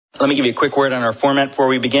Let me give you a quick word on our format before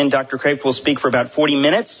we begin. Dr. Kraft will speak for about 40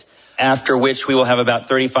 minutes, after which we will have about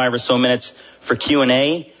 35 or so minutes for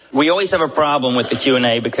Q&A. We always have a problem with the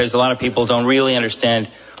Q&A because a lot of people don't really understand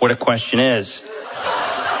what a question is.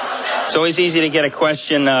 It's always easy to get a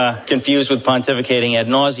question confused with pontificating ad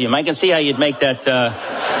nauseum. I can see how you'd make that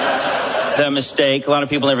mistake. A lot of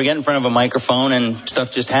people never get in front of a microphone and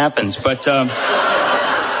stuff just happens. But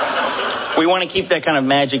we want to keep that kind of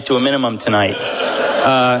magic to a minimum tonight.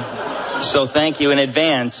 So thank you in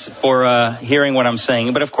advance for hearing what I'm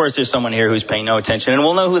saying. But of course there's someone here who's paying no attention, and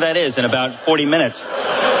we'll know who that is in about 40 minutes.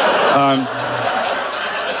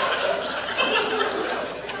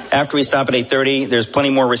 After we stop at 8:30, there's plenty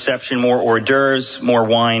more reception, more hors d'oeuvres, more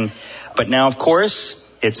wine. But now, of course,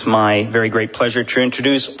 it's my very great pleasure to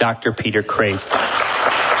introduce Dr. Peter Kraft.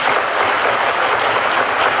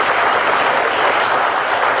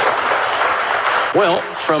 Well,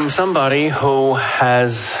 from somebody who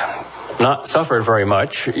has not suffered very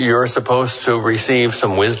much, you're supposed to receive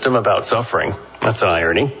some wisdom about suffering. That's an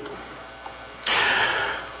irony.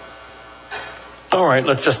 All right,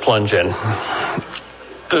 let's just plunge in.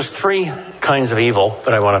 There's three kinds of evil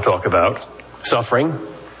that I want to talk about: suffering,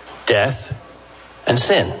 death, and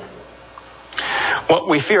sin. What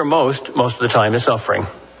we fear most of the time is suffering,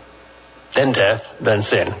 then death, then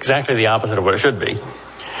sin. Exactly the opposite of what it should be.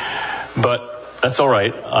 But that's all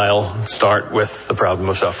right. I'll start with the problem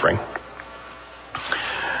of suffering.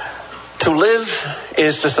 To live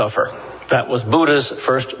is to suffer. That was Buddha's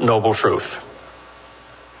first noble truth.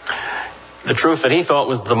 The truth that he thought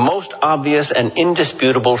was the most obvious and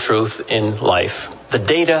indisputable truth in life. The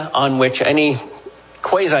data on which any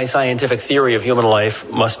quasi-scientific theory of human life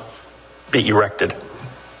must be erected.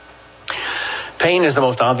 Pain is the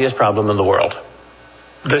most obvious problem in the world.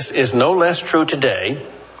 This is no less true today,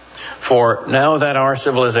 for now that our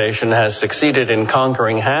civilization has succeeded in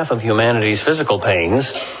conquering half of humanity's physical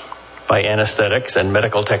pains by anesthetics and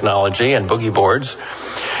medical technology and boogie boards,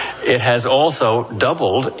 it has also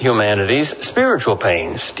doubled humanity's spiritual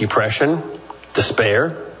pains: depression,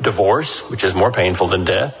 despair, divorce, which is more painful than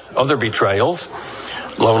death, other betrayals,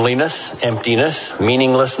 loneliness, emptiness,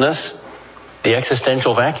 meaninglessness, the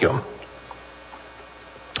existential vacuum.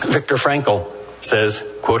 Viktor Frankl says,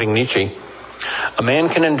 quoting Nietzsche, "A man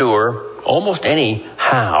can endure almost any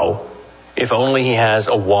how if only he has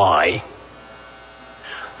a why."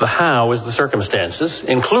 The how is the circumstances,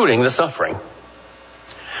 including the suffering.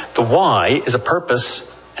 The why is a purpose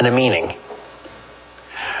and a meaning.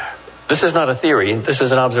 This is not a theory, this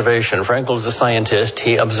is an observation. Frankl was a scientist.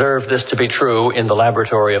 He observed this to be true in the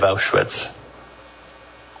laboratory of Auschwitz.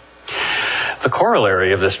 The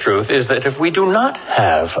corollary of this truth is that if we do not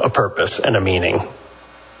have a purpose and a meaning,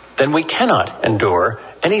 then we cannot endure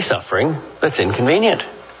any suffering that's inconvenient.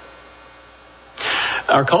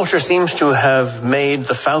 Our culture seems to have made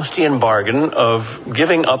the Faustian bargain of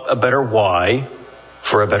giving up a better why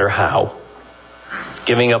for a better how.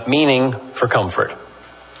 Giving up meaning for comfort.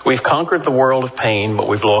 We've conquered the world of pain, but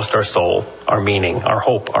we've lost our soul, our meaning, our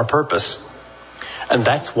hope, our purpose. And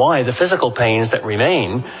that's why the physical pains that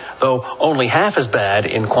remain, though only half as bad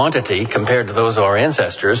in quantity compared to those of our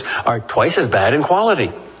ancestors, are twice as bad in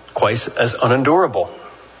quality, twice as unendurable,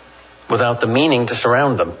 without the meaning to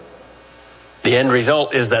surround them. The end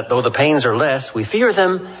result is that though the pains are less, we fear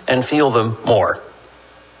them and feel them more.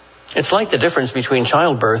 It's like the difference between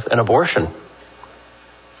childbirth and abortion.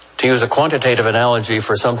 To use a quantitative analogy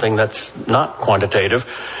for something that's not quantitative,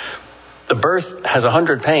 the birth has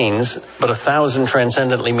 100 pains, but 1,000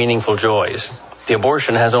 transcendently meaningful joys. The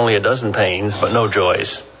abortion has only 12 pains, but no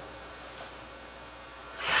joys.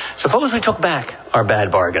 Suppose we took back our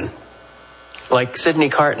bad bargain, like Sidney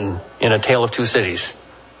Carton in A Tale of Two Cities,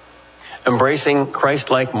 embracing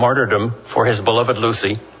Christ-like martyrdom for his beloved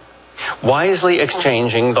Lucy, wisely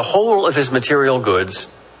exchanging the whole of his material goods,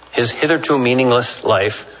 his hitherto meaningless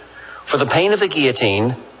life, for the pain of the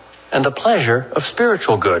guillotine and the pleasure of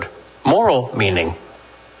spiritual good, moral meaning,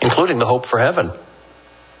 including the hope for heaven.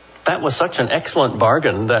 That was such an excellent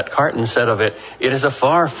bargain that Carton said of it, "It is a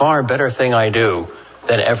far, far better thing I do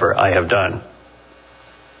than ever I have done."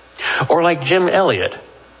 Or like Jim Elliot,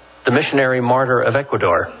 the missionary martyr of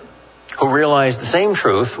Ecuador, who realized the same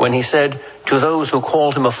truth when he said to those who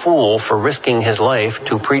called him a fool for risking his life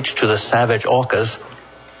to preach to the savage Aucas,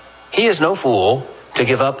 "He is no fool to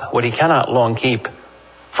give up what he cannot long keep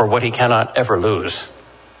for what he cannot ever lose."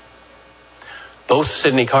 Both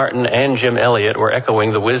Sidney Carton and Jim Elliot were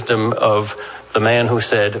echoing the wisdom of the man who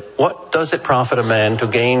said, "What does it profit a man to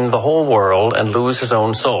gain the whole world and lose his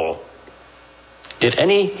own soul?" Did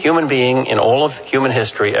any human being in all of human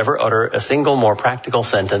history ever utter a single more practical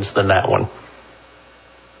sentence than that one?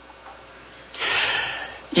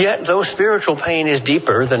 Yet, though spiritual pain is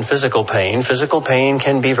deeper than physical pain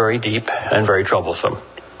can be very deep and very troublesome.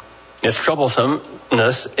 Its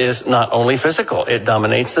troublesomeness is not only physical, it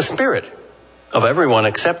dominates the spirit of everyone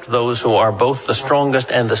except those who are both the strongest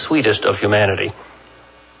and the sweetest of humanity.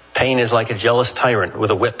 Pain is like a jealous tyrant with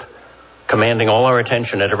a whip, commanding all our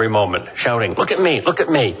attention at every moment, shouting, "Look at me, look at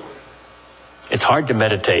me." It's hard to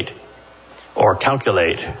meditate, or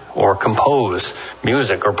calculate, or compose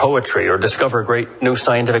music or poetry, or discover great new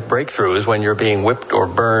scientific breakthroughs when you're being whipped or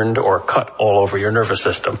burned or cut all over your nervous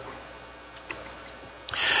system.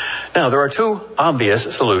 Now, there are two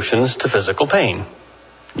obvious solutions to physical pain: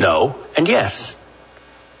 no and yes.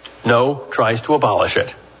 No tries to abolish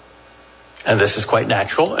it. And this is quite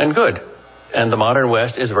natural and good. And the modern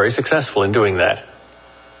West is very successful in doing that.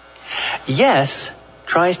 Yes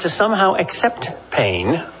tries to somehow accept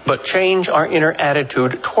pain, but change our inner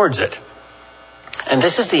attitude towards it. And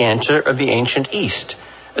this is the answer of the ancient East,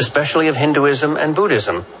 especially of Hinduism and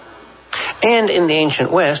Buddhism, and in the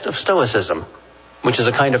ancient West of Stoicism, which is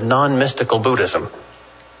a kind of non-mystical Buddhism.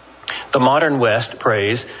 The modern West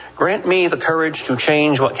prays, "Grant me the courage to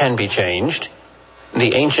change what can be changed."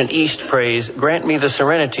 The ancient East prays, "Grant me the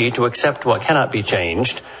serenity to accept what cannot be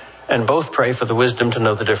changed," and both pray for the wisdom to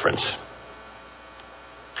know the difference.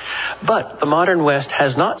 But the modern West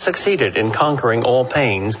has not succeeded in conquering all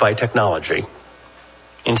pains by technology.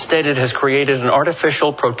 Instead, it has created an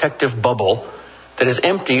artificial protective bubble that is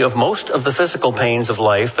empty of most of the physical pains of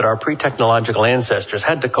life that our pre-technological ancestors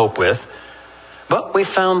had to cope with. But we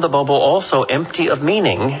found the bubble also empty of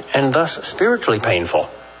meaning and thus spiritually painful.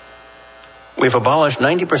 We've abolished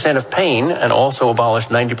 90% of pain and also abolished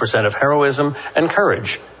 90% of heroism and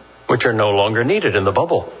courage, which are no longer needed in the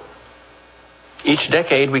bubble. Each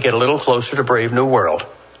decade we get a little closer to Brave New World.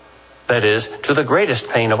 That is, to the greatest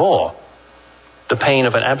pain of all, the pain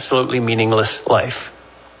of an absolutely meaningless life.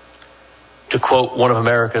 To quote one of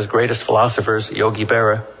America's greatest philosophers, Yogi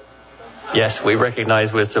Berra, yes, we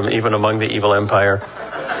recognize wisdom even among the evil empire.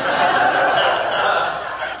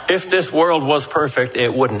 If this world was perfect,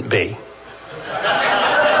 it wouldn't be.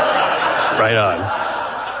 Right on.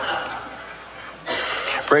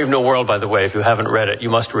 Brave New World, by the way, if you haven't read it, you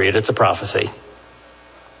must read it. It's a prophecy.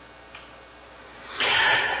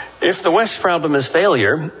 If the West's problem is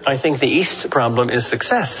failure, I think the East's problem is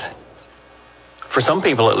success. For some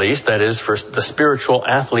people, at least, that is, for the spiritual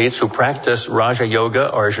athletes who practice Raja Yoga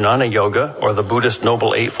or Jnana Yoga or the Buddhist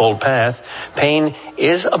Noble Eightfold Path, pain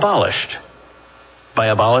is abolished by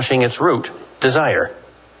abolishing its root, desire.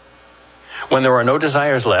 When there are no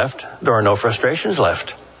desires left, there are no frustrations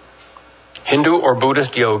left. Hindu or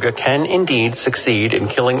Buddhist yoga can indeed succeed in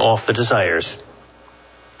killing off the desires.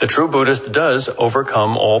 The true Buddhist does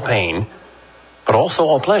overcome all pain, but also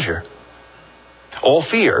all pleasure. All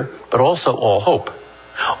fear, but also all hope.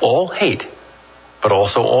 All hate, but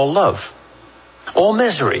also all love. All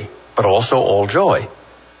misery, but also all joy.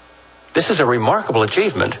 This is a remarkable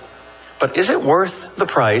achievement, but is it worth the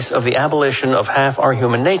price of the abolition of half our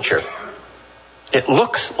human nature? It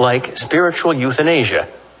looks like spiritual euthanasia,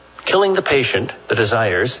 killing the patient, the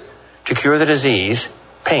desires, to cure the disease,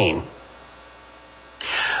 pain.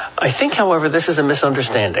 I think, however, this is a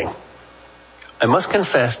misunderstanding. I must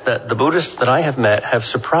confess that the Buddhists that I have met have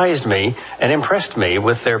surprised me and impressed me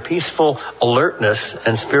with their peaceful alertness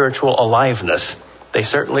and spiritual aliveness. They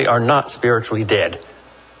certainly are not spiritually dead.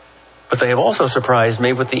 But they have also surprised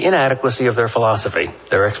me with the inadequacy of their philosophy,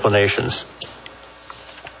 their explanations.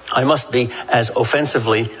 I must be as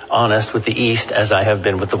offensively honest with the East as I have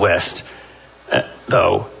been with the West,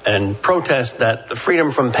 though, and protest that the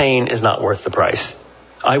freedom from pain is not worth the price.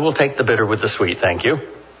 I will take the bitter with the sweet, thank you.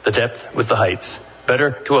 The depth with the heights.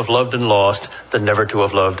 Better to have loved and lost than never to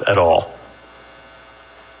have loved at all.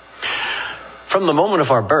 From the moment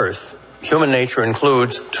of our birth, human nature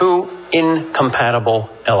includes two incompatible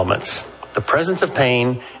elements: the presence of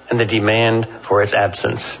pain and the demand for its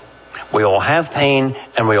absence. We all have pain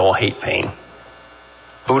and we all hate pain.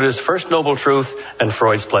 Buddha's first noble truth and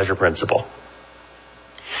Freud's pleasure principle.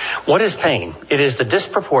 What is pain? It is the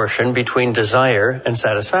disproportion between desire and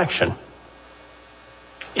satisfaction.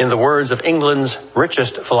 In the words of England's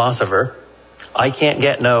richest philosopher, I can't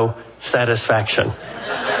get no satisfaction.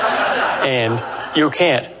 And you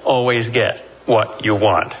can't always get what you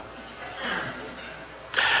want.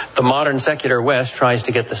 The modern secular West tries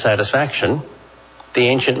to get the satisfaction. The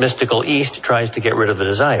ancient mystical East tries to get rid of the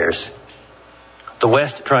desires. The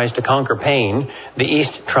West tries to conquer pain. The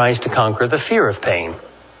East tries to conquer the fear of pain.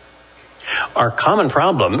 Our common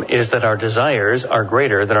problem is that our desires are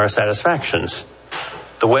greater than our satisfactions.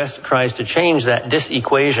 The West tries to change that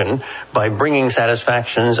disequation by bringing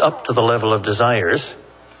satisfactions up to the level of desires,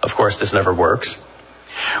 Of course, this never works.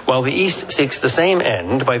 While the East seeks the same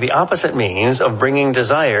end by the opposite means of bringing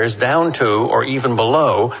desires down to or even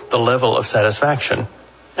below the level of satisfaction.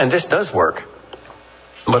 And this does work,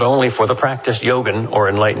 but only for the practiced yogin or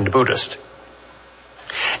enlightened Buddhist.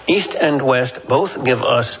 East and West both give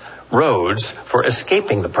us roads for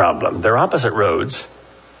escaping the problem. They're opposite roads,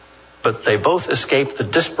 but they both escape the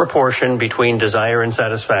disproportion between desire and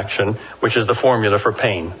satisfaction, which is the formula for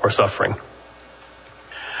pain or suffering.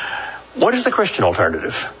 What is the Christian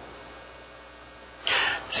alternative?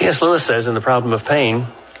 C.S. Lewis says in The Problem of Pain,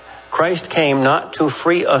 Christ came not to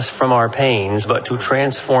free us from our pains, but to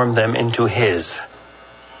transform them into his.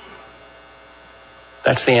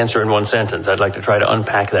 That's the answer in one sentence. I'd like to try to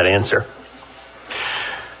unpack that answer.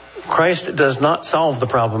 Christ does not solve the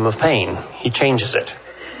problem of pain. He changes it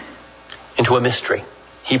into a mystery.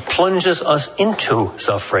 He plunges us into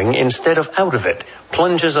suffering instead of out of it,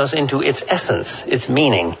 plunges us into its essence, its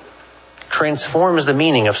meaning, transforms the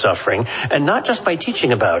meaning of suffering, and not just by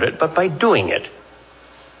teaching about it, but by doing it,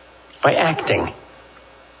 by acting.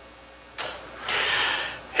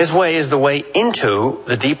 His way is the way into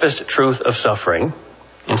the deepest truth of suffering,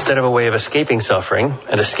 instead of a way of escaping suffering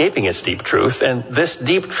and escaping its deep truth. And this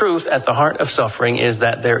deep truth at the heart of suffering is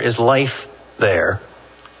that there is life there,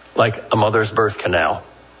 like a mother's birth canal,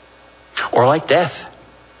 or like death,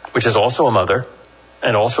 which is also a mother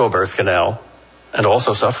and also a birth canal and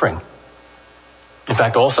also suffering. In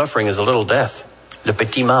fact, all suffering is a little death, le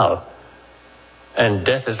petit mal. And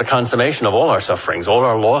death is the consummation of all our sufferings, all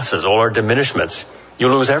our losses, all our diminishments.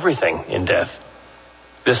 You lose everything in death.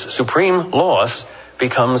 This supreme loss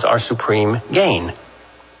becomes our supreme gain.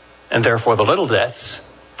 And therefore the little deaths,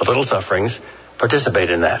 the little sufferings, participate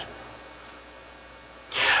in that.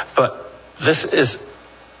 But this is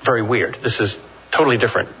very weird. This is totally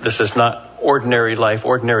different. This is not ordinary life,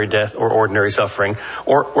 ordinary death, or ordinary suffering,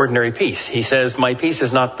 or ordinary peace. He says, my peace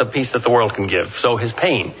is not the peace that the world can give. So his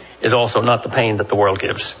pain is also not the pain that the world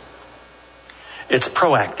gives. It's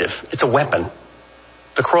proactive. It's a weapon.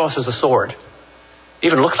 The cross is a sword.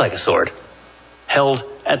 Even looks like a sword. Held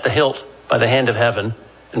at the hilt by the hand of heaven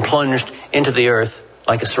and plunged into the earth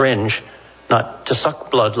like a syringe, not to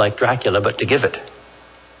suck blood like Dracula, but to give it.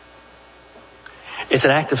 It's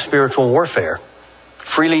an act of spiritual warfare,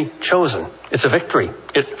 freely chosen. It's a victory.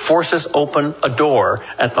 It forces open a door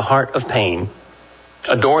at the heart of pain,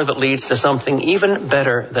 a door that leads to something even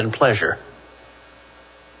better than pleasure.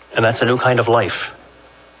 And that's a new kind of life.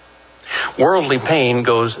 Worldly pain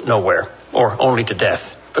goes nowhere, or only to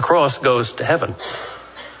death. The cross goes to heaven.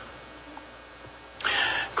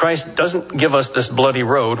 Christ doesn't give us this bloody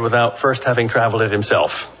road without first having traveled it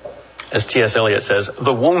himself. As T.S. Eliot says,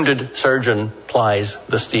 the wounded surgeon plies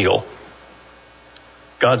the steel.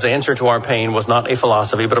 God's answer to our pain was not a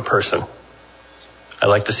philosophy, but a person. I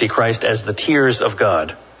like to see Christ as the tears of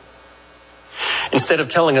God. Instead of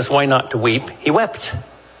telling us why not to weep, he wept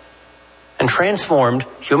and transformed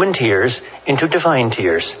human tears into divine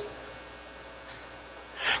tears.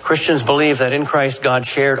 Christians believe that in Christ God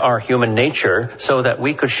shared our human nature so that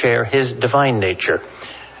we could share his divine nature.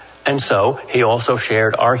 And so he also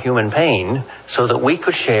shared our human pain so that we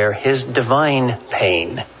could share his divine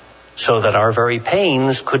pain, so that our very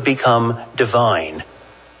pains could become divine.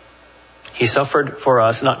 He suffered for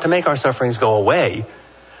us not to make our sufferings go away,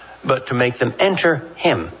 but to make them enter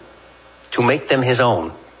him, to make them his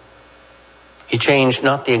own. He changed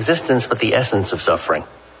not the existence but the essence of suffering.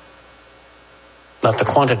 Not the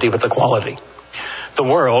quantity but the quality. The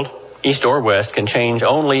world, East or West, can change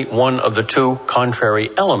only one of the two contrary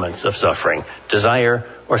elements of suffering, desire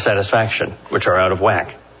or satisfaction, which are out of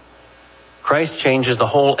whack. Christ changes the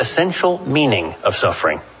whole essential meaning of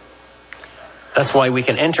suffering. That's why we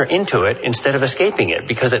can enter into it instead of escaping it,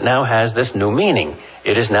 because it now has this new meaning.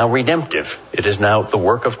 It is now redemptive. It is now the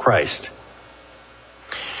work of Christ.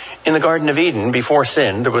 In the Garden of Eden, before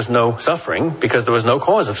sin, there was no suffering because there was no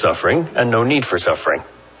cause of suffering and no need for suffering.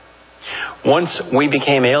 Once we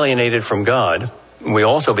became alienated from God, we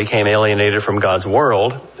also became alienated from God's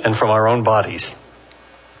world and from our own bodies.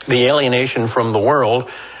 The alienation from the world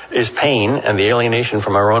is pain, and the alienation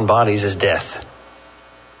from our own bodies is death.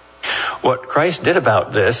 What Christ did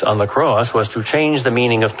about this on the cross was to change the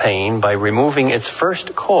meaning of pain by removing its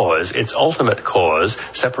first cause, its ultimate cause,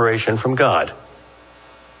 separation from God.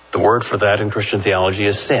 The word for that in Christian theology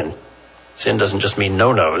is sin. Sin doesn't just mean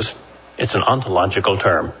no-nos. It's an ontological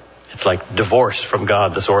term. It's like divorce from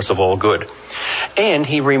God, the source of all good. And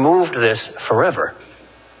he removed this forever.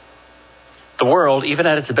 The world, even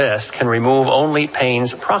at its best, can remove only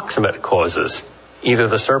pain's proximate causes, either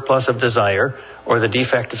the surplus of desire or the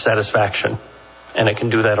defect of satisfaction. And it can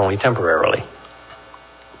do that only temporarily.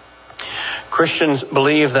 Christians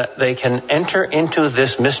believe that they can enter into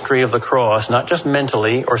this mystery of the cross, not just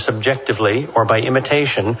mentally or subjectively or by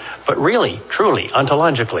imitation, but really, truly,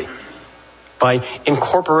 ontologically, by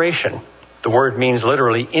incorporation. The word means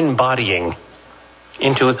literally embodying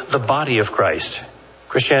into the body of Christ.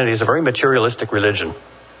 Christianity is a very materialistic religion.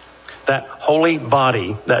 That holy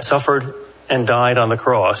body that suffered and died on the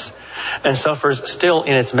cross and suffers still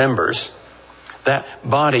in its members, that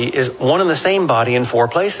body is one and the same body in four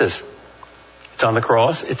places. It's on the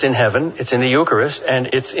cross, it's in heaven, it's in the Eucharist, and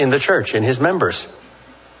it's in the church, in his members.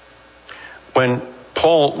 When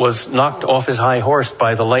Paul was knocked off his high horse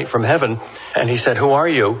by the light from heaven, and he said, "Who are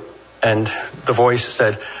you?" And the voice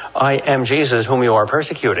said, "I am Jesus whom you are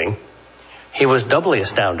persecuting." He was doubly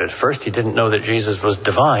astounded. First, he didn't know that Jesus was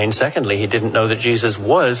divine. Secondly, he didn't know that Jesus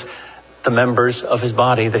was the members of his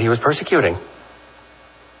body that he was persecuting.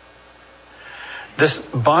 This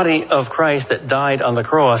body of Christ that died on the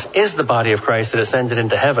cross is the body of Christ that ascended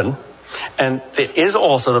into heaven. And it is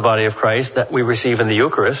also the body of Christ that we receive in the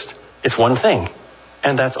Eucharist. It's one thing.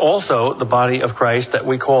 And that's also the body of Christ that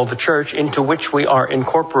we call the church, into which we are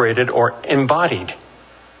incorporated or embodied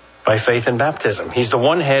by faith and baptism. He's the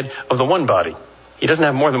one head of the one body. He doesn't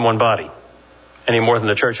have more than one body, any more than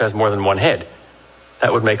the church has more than one head.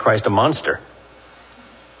 That would make Christ a monster.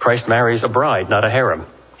 Christ marries a bride, not a harem.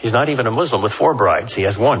 He's not even a Muslim with 4 brides. He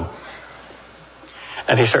has one.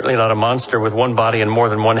 And he's certainly not a monster with one body and more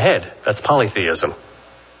than one head. That's polytheism.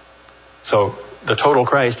 So the total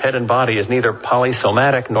Christ, head and body, is neither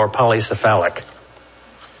polysomatic nor polycephalic.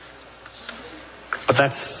 But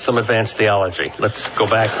that's some advanced theology. Let's go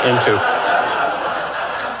back into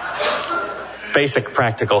basic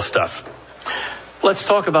practical stuff. Let's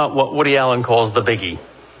talk about what Woody Allen calls the biggie,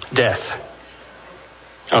 death.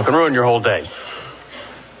 It can ruin your whole day.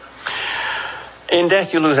 In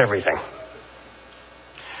death, you lose everything.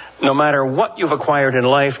 No matter what you've acquired in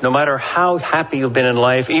life, no matter how happy you've been in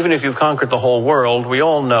life, even if you've conquered the whole world, we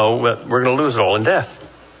all know that we're going to lose it all in death.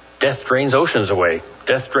 Death drains oceans away.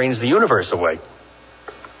 Death drains the universe away.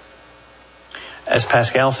 As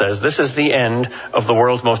Pascal says, this is the end of the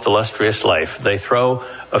world's most illustrious life. They throw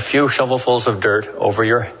a few shovelfuls of dirt over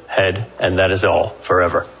your head, and that is all,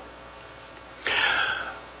 forever.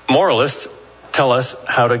 Moralists tell us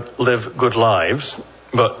how to live good lives,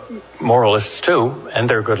 but moralists too, and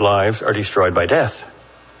their good lives, are destroyed by death.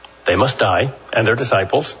 They must die, and their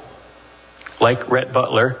disciples. Like Rhett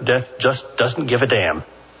Butler, death just doesn't give a damn.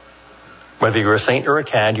 Whether you're a saint or a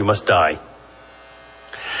cad, you must die.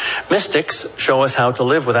 Mystics show us how to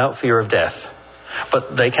live without fear of death,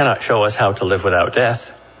 but they cannot show us how to live without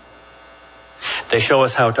death. They show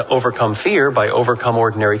us how to overcome fear by overcome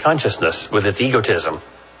ordinary consciousness with its egotism,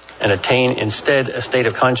 and attain instead a state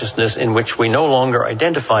of consciousness in which we no longer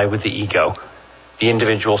identify with the ego, the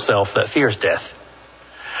individual self that fears death.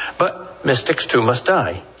 But mystics too must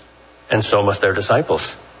die, and so must their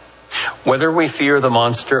disciples. Whether we fear the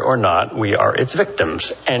monster or not, we are its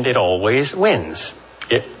victims, and it always wins.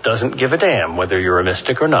 It doesn't give a damn whether you're a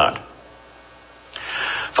mystic or not.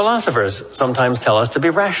 Philosophers sometimes tell us to be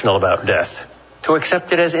rational about death, to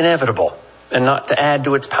accept it as inevitable, and not to add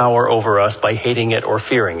to its power over us by hating it or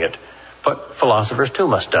fearing it. But philosophers too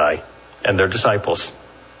must die, and their disciples.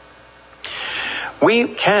 We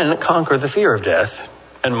can conquer the fear of death,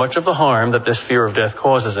 and much of the harm that this fear of death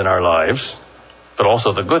causes in our lives, but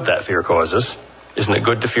also the good that fear causes. Isn't it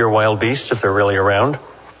good to fear wild beasts if they're really around?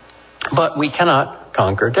 But we cannot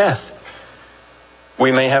conquer death.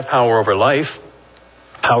 We may have power over life,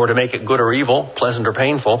 power to make it good or evil, pleasant or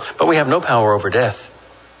painful, but we have no power over death.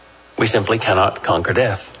 We simply cannot conquer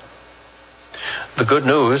death. The good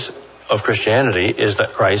news of Christianity is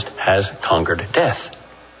that Christ has conquered death.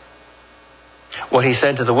 What he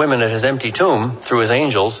said to the women at his empty tomb through his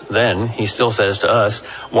angels, then he still says to us,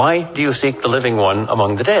 "Why do you seek the living one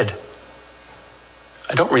among the dead?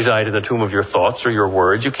 I don't reside in the tomb of your thoughts or your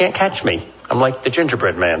words. You can't catch me. I'm like the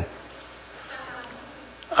gingerbread man.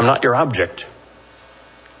 I'm not your object.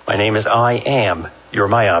 My name is I Am. You're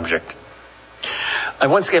my object." I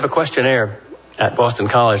once gave a questionnaire at Boston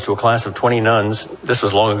College to a class of 20 nuns. This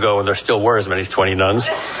was long ago, and there still were as many as 20 nuns.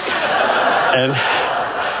 And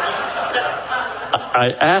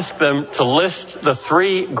I asked them to list the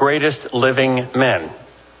 3 greatest living men.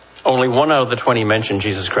 Only 1 out of the 20 mentioned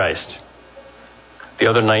Jesus Christ. The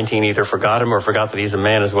other 19 either forgot him or forgot that he's a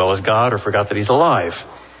man as well as God, or forgot that he's alive.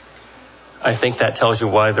 I think that tells you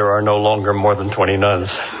why there are no longer more than 20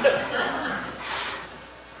 nuns.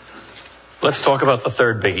 Let's talk about the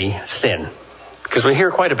third biggie, sin. Because we hear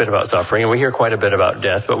quite a bit about suffering and we hear quite a bit about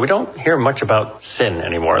death, but we don't hear much about sin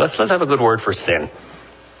anymore. Let's have a good word for sin.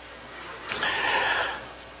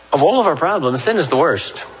 Of all of our problems, sin is the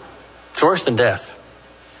worst. It's worse than death.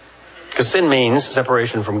 Because sin means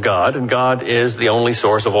separation from God, and God is the only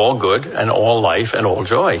source of all good and all life and all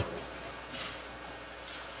joy.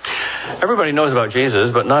 Everybody knows about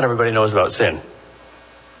Jesus, but not everybody knows about sin.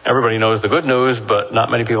 Everybody knows the good news, but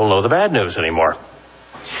not many people know the bad news anymore.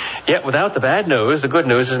 Yet without the bad news, the good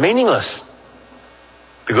news is meaningless.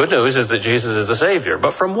 The good news is that Jesus is the Savior.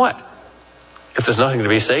 But from what? If there's nothing to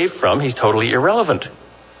be saved from, he's totally irrelevant.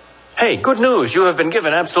 Hey, good news. You have been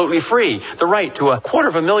given absolutely free the right to a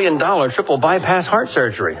 $250,000 triple bypass heart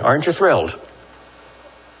surgery. Aren't you thrilled?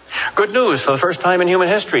 Good news. For the first time in human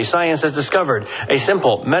history, science has discovered a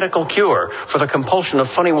simple medical cure for the compulsion of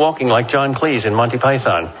funny walking like John Cleese in Monty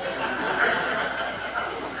Python.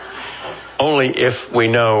 Only if we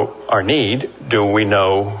know our need do we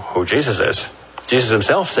know who Jesus is. Jesus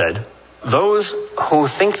himself said, "Those who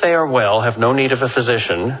think they are well have no need of a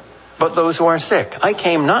physician, but those who are sick. I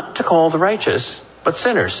came not to call the righteous, but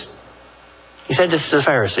sinners." He said this to the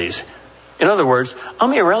Pharisees. In other words,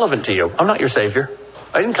 I'm irrelevant to you. I'm not your Savior.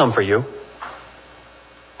 I didn't come for you.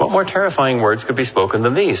 What more terrifying words could be spoken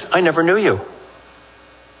than these? I never knew you.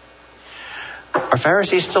 Are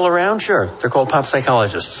Pharisees still around? Sure. They're called pop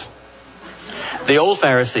psychologists. The old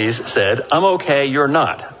Pharisees said, I'm okay, you're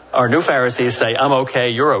not. Our new Pharisees say, I'm okay,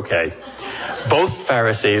 you're okay. Both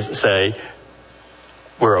Pharisees say,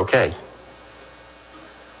 we're okay.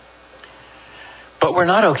 But we're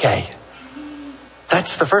not okay.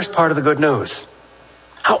 That's the first part of the good news.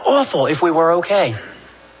 How awful if we were okay.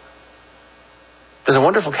 There's a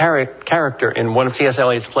wonderful character in one of T.S.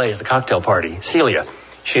 Eliot's plays, The Cocktail Party, Celia.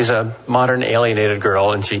 She's a modern alienated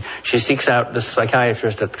girl, and she seeks out this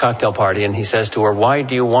psychiatrist at the cocktail party, and he says to her, why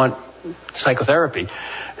do you want psychotherapy?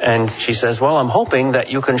 And she says, well, I'm hoping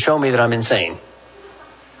that you can show me that I'm insane.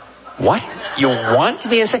 What? You want to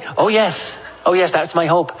be insane? Oh, yes, that's my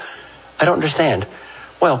hope. I don't understand.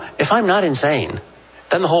 Well, if I'm not insane,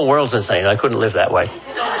 then the whole world's insane. I couldn't live that way.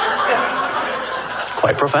 It's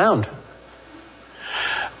quite profound.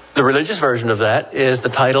 The religious version of that is the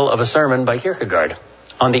title of a sermon by Kierkegaard,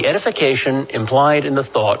 on the edification implied in the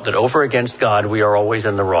thought that over against God we are always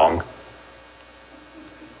in the wrong.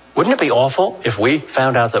 Wouldn't it be awful if we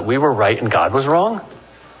found out that we were right and God was wrong?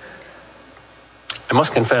 I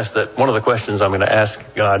must confess that one of the questions I'm going to ask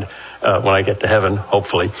God when I get to heaven,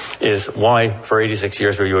 hopefully, is why for 86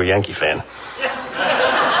 years were you a Yankee fan?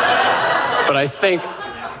 But I think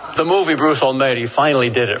the movie Bruce Almighty finally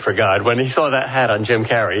did it for God. When he saw that hat on Jim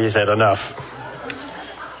Carrey, he said, enough.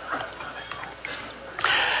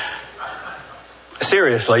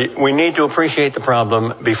 Seriously, we need to appreciate the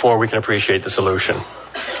problem before we can appreciate the solution.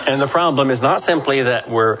 And the problem is not simply that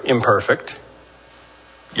we're imperfect.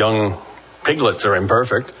 Young piglets are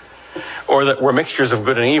imperfect. Or that we're mixtures of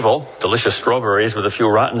good and evil. Delicious strawberries with a few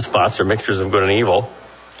rotten spots are mixtures of good and evil.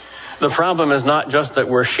 The problem is not just that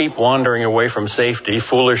we're sheep wandering away from safety,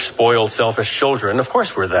 foolish, spoiled, selfish children. Of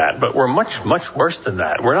course we're that, but we're much, much worse than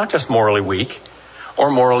that. We're not just morally weak or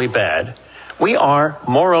morally bad. We are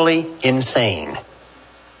morally insane.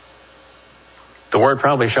 The word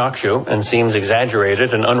probably shocks you and seems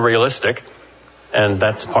exaggerated and unrealistic. And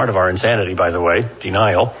that's part of our insanity, by the way,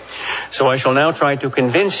 denial. So I shall now try to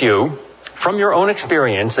convince you from your own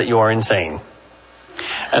experience that you are insane.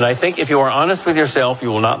 And I think if you are honest with yourself, you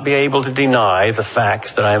will not be able to deny the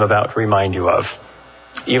facts that I am about to remind you of.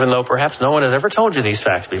 Even though perhaps no one has ever told you these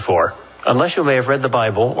facts before, unless you may have read the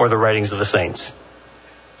Bible or the writings of the saints.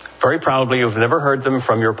 Very probably you've never heard them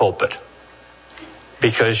from your pulpit,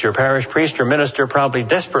 because your parish priest or minister probably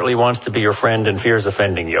desperately wants to be your friend and fears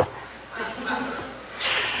offending you.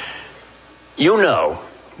 You know,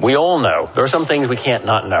 we all know, there are some things we can't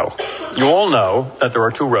not know. You all know that there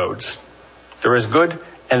are two roads. There is good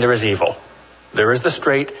and there is evil. There is the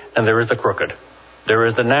straight and there is the crooked. There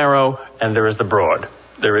is the narrow and there is the broad.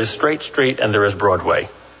 There is straight street and there is Broadway.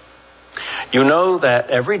 You know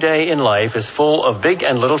that every day in life is full of big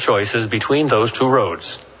and little choices between those two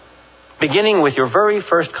roads, beginning with your very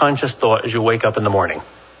first conscious thought as you wake up in the morning.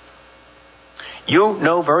 You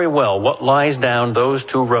know very well what lies down those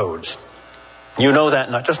two roads. You know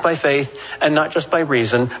that not just by faith and not just by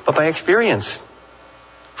reason, but by experience.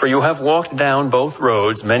 For you have walked down both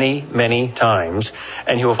roads many, many times,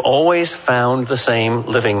 and you have always found the same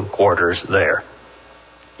living quarters there.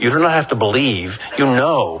 You do not have to believe. You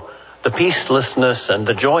know the peacelessness and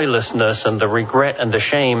the joylessness and the regret and the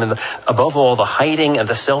shame and above all the hiding and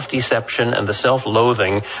the self-deception and the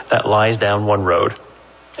self-loathing that lies down one road.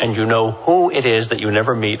 And you know who it is that you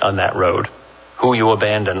never meet on that road, who you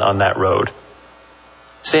abandon on that road.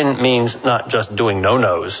 Sin means not just doing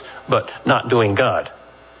no-nos, but not doing God.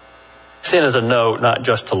 Sin is a no, not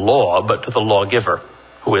just to law, but to the lawgiver,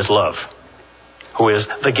 who is love, who is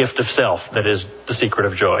the gift of self that is the secret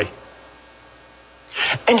of joy.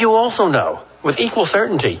 And you also know, with equal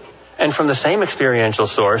certainty, and from the same experiential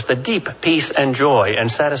source, the deep peace and joy and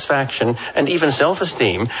satisfaction and even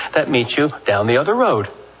self-esteem that meet you down the other road.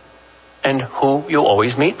 And who you'll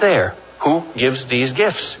always meet there, who gives these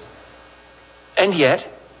gifts. And yet,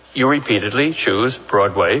 you repeatedly choose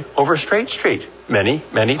Broadway over Straight Street many,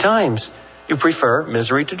 many times. You prefer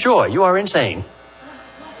misery to joy. You are insane.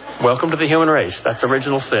 Welcome to the human race. That's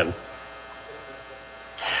original sin.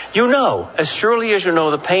 You know, as surely as you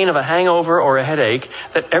know the pain of a hangover or a headache,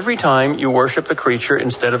 that every time you worship the creature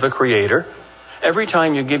instead of the creator, every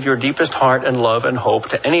time you give your deepest heart and love and hope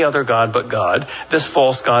to any other god but God, this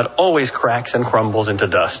false god always cracks and crumbles into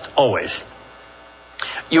dust. Always.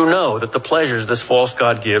 You know that the pleasures this false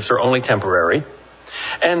god gives are only temporary,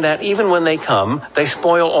 and that even when they come, they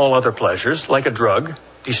spoil all other pleasures, like a drug,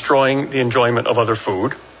 destroying the enjoyment of other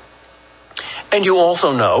food. And you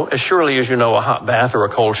also know, as surely as you know a hot bath or a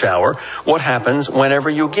cold shower, what happens whenever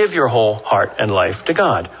you give your whole heart and life to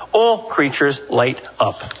God. All creatures light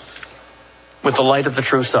up with the light of the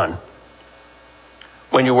true sun.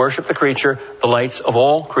 When you worship the creature, the lights of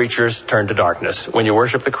all creatures turn to darkness. When you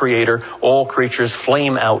worship the Creator, all creatures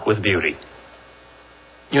flame out with beauty.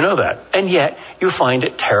 You know that. And yet, you find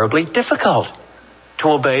it terribly difficult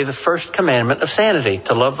to obey the first commandment of sanity,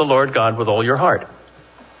 to love the Lord God with all your heart.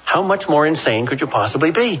 How much more insane could you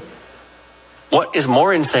possibly be? What is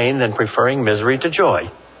more insane than preferring misery to joy?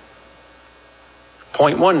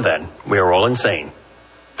 Point 1 then, we are all insane.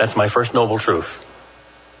 That's my first noble truth.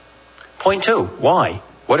 Point 2, why?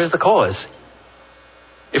 What is the cause?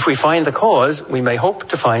 If we find the cause, we may hope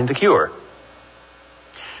to find the cure.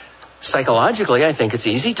 Psychologically, I think it's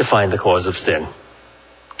easy to find the cause of sin.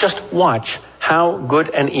 Just watch how good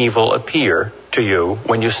and evil appear to you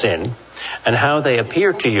when you sin, and how they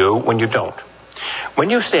appear to you when you don't. When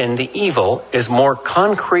you sin, the evil is more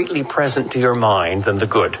concretely present to your mind than the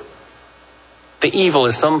good. The evil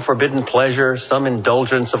is some forbidden pleasure, some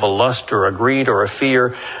indulgence of a lust or a greed or a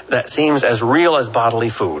fear that seems as real as bodily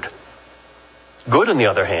food. Good, on the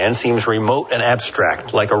other hand, seems remote and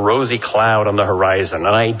abstract, like a rosy cloud on the horizon,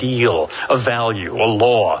 an ideal, a value, a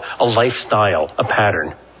law, a lifestyle, a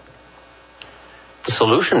pattern. The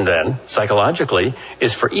solution then, psychologically,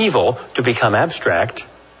 is for evil to become abstract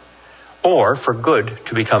or for good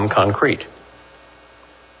to become concrete.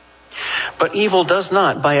 But evil does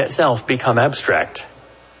not by itself become abstract.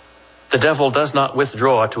 The devil does not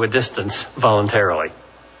withdraw to a distance voluntarily.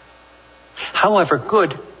 However,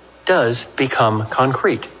 good does become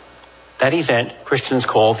concrete. That event Christians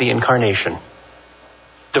call the incarnation.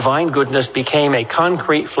 Divine goodness became a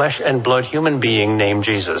concrete flesh and blood human being named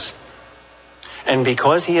Jesus. And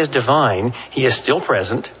because he is divine, he is still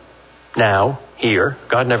present, now, here.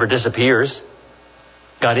 God never disappears.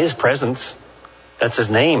 God is presence. That's his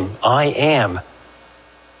name. I am.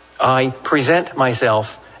 I present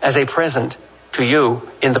myself as a present to you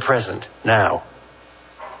in the present, now.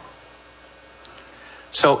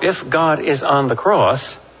 So if God is on the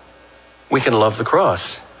cross, we can love the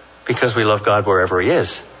cross because we love God wherever he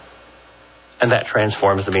is. And that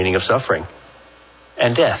transforms the meaning of suffering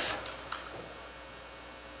and death.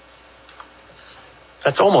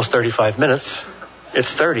 That's almost 35 minutes.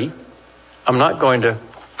 It's 30. I'm not going to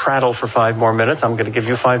prattle for 5 more minutes. I'm going to give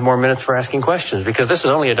you 5 more minutes for asking questions because this is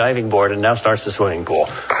only a diving board and now starts the swimming pool.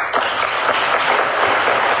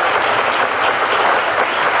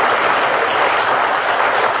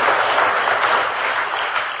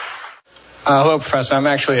 Hello, Professor. I'm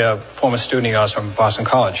actually a former student of yours from Boston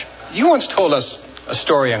College. You once told us a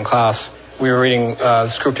story in class. We were reading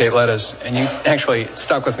Socrates letters, and you actually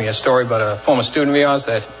stuck with me a story about a former student of yours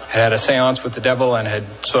that had a seance with the devil and had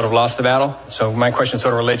sort of lost the battle. So my question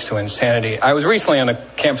sort of relates to insanity. I was recently on the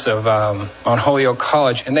campus of on Holyoke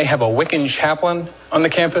College, and they have a Wiccan chaplain on the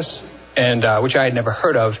campus, and which I had never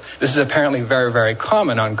heard of. This is apparently very, very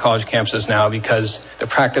common on college campuses now because the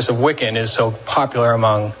practice of Wiccan is so popular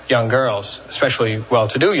among young girls, especially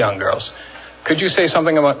well-to-do young girls. Could you say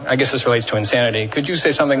something about, I guess this relates to insanity, could you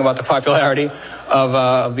say something about the popularity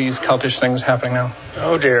of these cultish things happening now?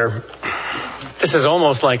 Oh dear. This is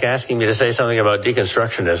almost like asking me to say something about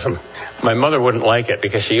deconstructionism. My mother wouldn't like it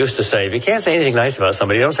because she used to say, if you can't say anything nice about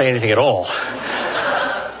somebody, don't say anything at all.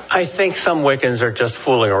 I think some Wiccans are just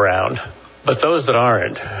fooling around, but those that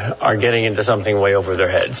aren't are getting into something way over their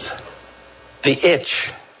heads. The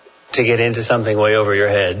itch to get into something way over your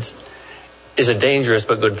heads is a dangerous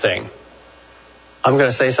but good thing. I'm going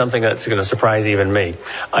to say something that's going to surprise even me.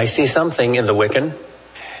 I see something in the Wiccan,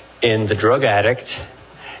 in the drug addict,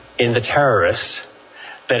 in the terrorist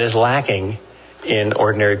that is lacking in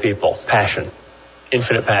ordinary people. Passion,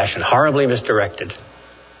 infinite passion, horribly misdirected.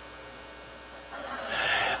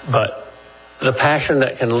 But the passion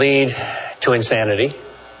that can lead to insanity,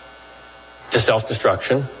 to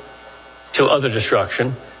self-destruction, to other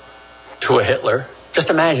destruction, to a Hitler.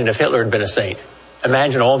 Just imagine if Hitler had been a saint.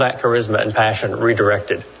 Imagine all that charisma and passion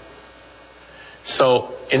redirected.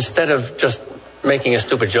 So instead of just making a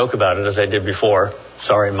stupid joke about it, as I did before,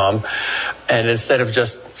 sorry, Mom, and instead of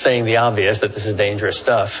just saying the obvious that this is dangerous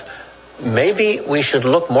stuff, maybe we should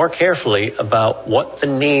look more carefully about what the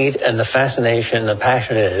need and the fascination and the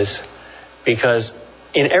passion is, because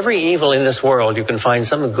in every evil in this world, you can find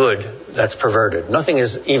some good that's perverted. Nothing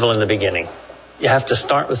is evil in the beginning. You have to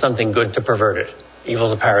start with something good to pervert it.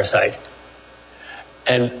 Evil's a parasite.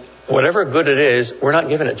 And whatever good it is, we're not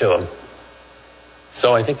giving it to them.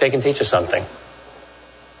 So I think they can teach us something.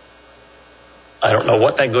 I don't know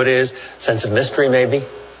what that good is. Sense of mystery, maybe.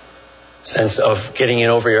 Sense of getting in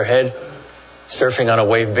over your head. Surfing on a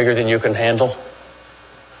wave bigger than you can handle.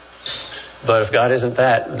 But if God isn't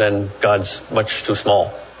that, then God's much too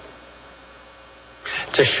small.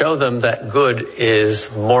 To show them that good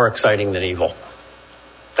is more exciting than evil.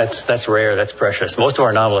 That's rare, that's precious. Most of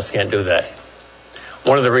our novelists can't do that.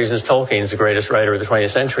 One of the reasons Tolkien's the greatest writer of the 20th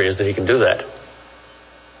century is that he can do that.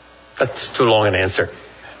 That's too long an answer.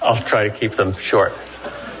 I'll try to keep them short.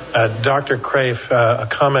 Dr. Crave, a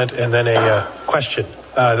comment and then a question.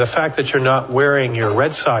 The fact that you're not wearing your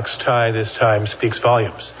Red Sox tie this time speaks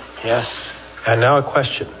volumes. Yes. And now a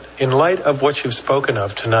question. In light of what you've spoken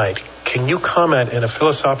of tonight, can you comment in a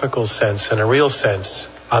philosophical sense and a real sense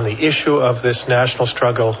on the issue of this national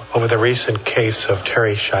struggle over the recent case of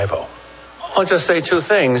Terry Schiavo? I'll just say two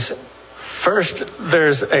things. First,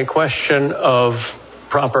 there's a question of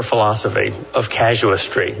proper philosophy, of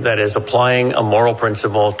casuistry, that is, applying a moral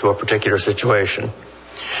principle to a particular situation.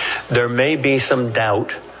 There may be some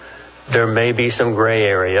doubt, there may be some gray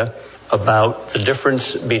area about the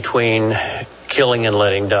difference between killing and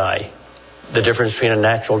letting die, the difference between a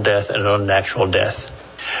natural death and an unnatural death.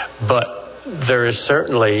 But there is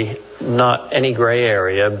certainly not any gray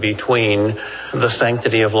area between the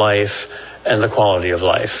sanctity of life and the quality of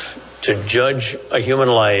life. To judge a human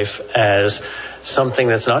life as something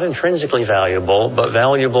that's not intrinsically valuable, but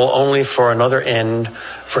valuable only for another end,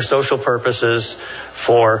 for social purposes,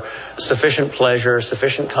 for sufficient pleasure,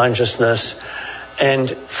 sufficient consciousness, and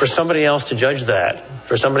for somebody else to judge that,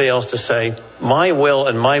 for somebody else to say, my will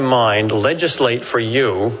and my mind legislate for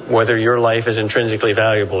you whether your life is intrinsically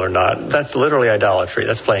valuable or not. That's literally idolatry.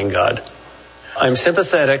 That's playing God. I'm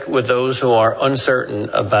sympathetic with those who are uncertain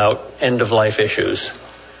about end-of-life issues,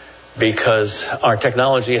 because our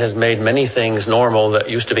technology has made many things normal that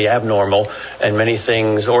used to be abnormal and many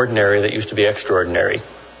things ordinary that used to be extraordinary.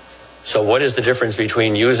 So what is the difference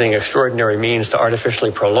between using extraordinary means to artificially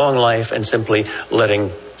prolong life and simply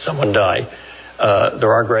letting someone die?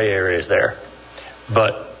 There are gray areas there,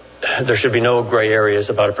 but there should be no gray areas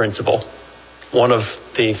about a principle. One of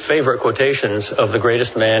the favorite quotations of the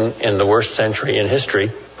greatest man in the worst century in history,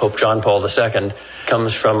 Pope John Paul II,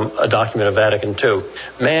 comes from a document of Vatican II.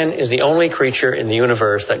 Man is the only creature in the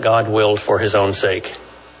universe that God willed for his own sake.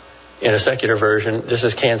 In a secular version, this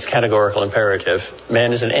is Kant's categorical imperative.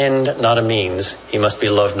 Man is an end, not a means. He must be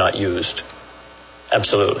loved, not used.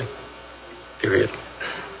 Absolutely. Period.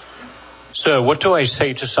 So what do I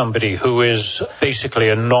say to somebody who is basically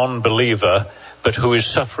a non-believer, but who is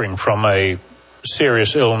suffering from a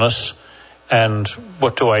serious illness, and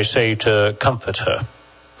what do I say to comfort her?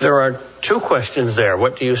 There are two questions there.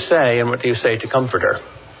 What do you say, and what do you say to comfort her?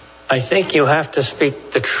 I think you have to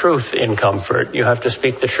speak the truth in comfort. You have to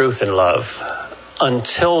speak the truth in love.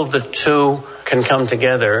 Until the two can come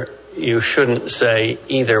together, you shouldn't say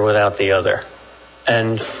either without the other.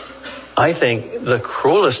 And I think the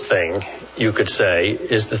cruelest thing you could say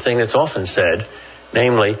is the thing that's often said,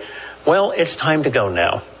 namely, well, it's time to go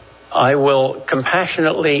now. I will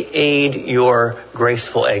compassionately aid your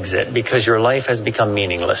graceful exit because your life has become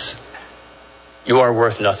meaningless. You are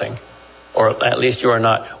worth nothing, or at least you are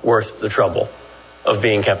not worth the trouble of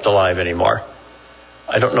being kept alive anymore.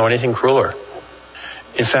 I don't know anything crueler.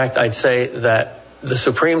 In fact, I'd say that the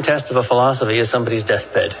supreme test of a philosophy is somebody's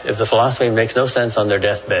deathbed. If the philosophy makes no sense on their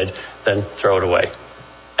deathbed, then throw it away.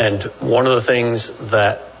 And one of the things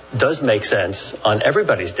that does make sense on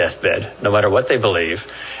everybody's deathbed, no matter what they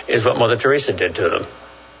believe, is what Mother Teresa did to them.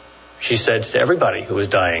 She said to everybody who was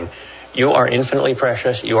dying, you are infinitely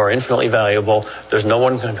precious, you are infinitely valuable, there's no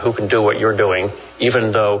one who can do what you're doing,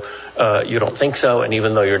 even though you don't think so, and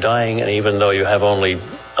even though you're dying, and even though you have only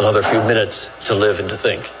another few minutes to live and to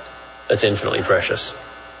think. That's infinitely precious.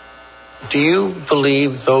 Do you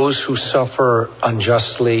believe those who suffer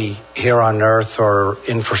unjustly here on earth are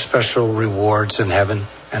in for special rewards in heaven,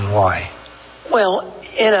 and why? Well,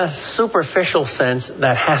 in a superficial sense,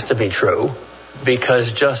 that has to be true,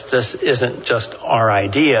 because justice isn't just our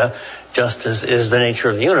idea. Justice is the nature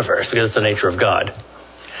of the universe, because it's the nature of God.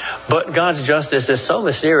 But God's justice is so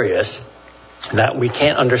mysterious that we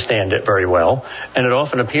can't understand it very well, and it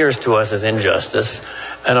often appears to us as injustice.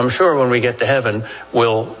 And I'm sure when we get to heaven,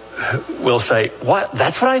 we'll say, what?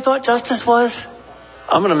 That's what I thought justice was?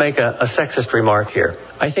 I'm going to make a sexist remark here.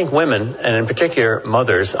 I think women, and in particular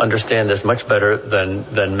mothers, understand this much better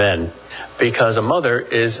than men. Because a mother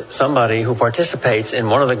is somebody who participates in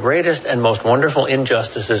one of the greatest and most wonderful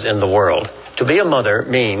injustices in the world. To be a mother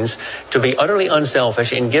means to be utterly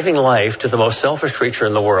unselfish in giving life to the most selfish creature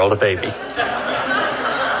in the world, a baby.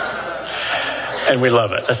 And we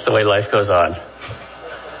love it. That's the way life goes on.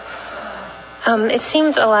 It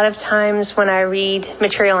seems a lot of times when I read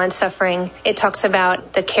material on suffering, it talks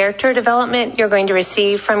about the character development you're going to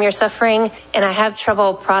receive from your suffering. And I have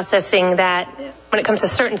trouble processing that when it comes to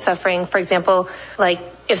certain suffering. For example, like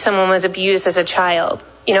if someone was abused as a child,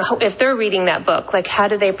 if they're reading that book, like how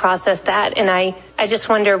do they process that? And I just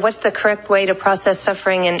wonder, what's the correct way to process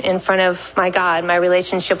suffering in front of my God, my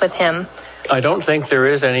relationship with him? I don't think there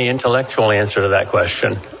is any intellectual answer to that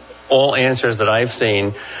question. All answers that I've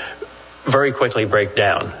seen very quickly break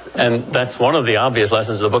down. And that's one of the obvious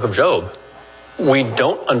lessons of the book of Job. We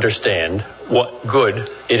don't understand what good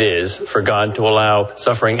it is for God to allow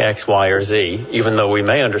suffering X, Y, or Z, even though we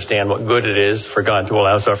may understand what good it is for God to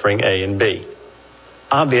allow suffering A and B.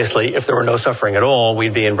 Obviously, if there were no suffering at all,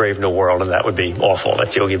 we'd be in Brave New World, and that would be awful.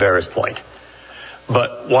 That's Yogi Berra's point.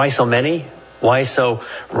 But why so many? Why so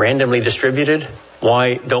randomly distributed?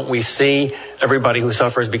 Why don't we see everybody who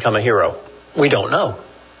suffers become a hero? We don't know.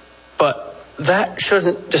 But that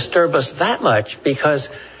shouldn't disturb us that much, because,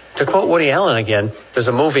 to quote Woody Allen again, there's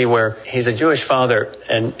a movie where he's a Jewish father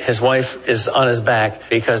and his wife is on his back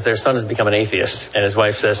because their son has become an atheist. And his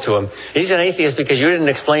wife says to him, he's an atheist because you didn't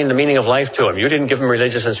explain the meaning of life to him. You didn't give him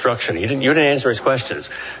religious instruction. You didn't answer his questions.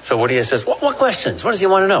 So Woody says, what questions? What does he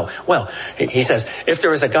want to know? Well, he says, if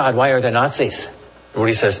there is a God, why are there Nazis? And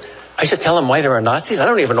Woody says, I should tell him why there are Nazis? I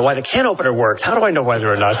don't even know why the can opener works. How do I know why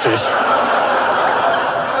there are Nazis?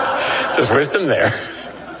 There's wisdom there.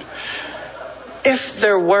 If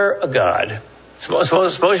there were a God,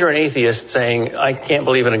 suppose you're an atheist saying, I can't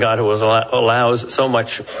believe in a God who allows so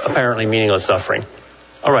much apparently meaningless suffering.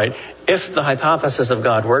 All right, if the hypothesis of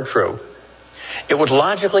God were true, it would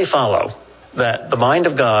logically follow that the mind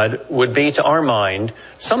of God would be to our mind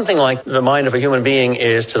something like the mind of a human being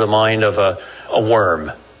is to the mind of a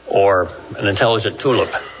worm or an intelligent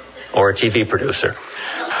tulip or a TV producer.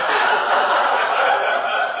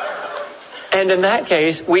 And in that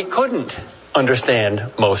case, we couldn't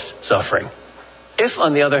understand most suffering. If,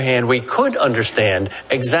 on the other hand, we could understand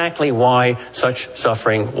exactly why such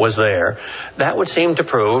suffering was there, that would seem to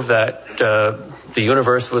prove that the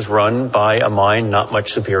universe was run by a mind not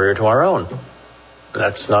much superior to our own.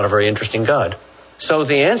 That's not a very interesting God. So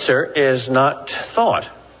the answer is not thought.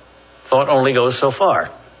 Thought only goes so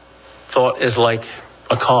far. Thought is like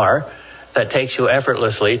a car that takes you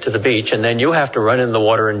effortlessly to the beach, and then you have to run in the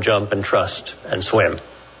water and jump and trust and swim.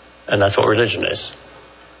 And that's what religion is.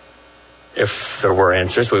 If there were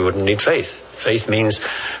answers, we wouldn't need faith. Faith means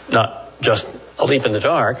not just a leap in the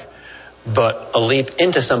dark, but a leap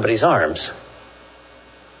into somebody's arms.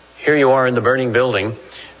 Here you are in the burning building,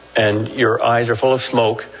 and your eyes are full of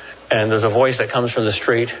smoke, and there's a voice that comes from the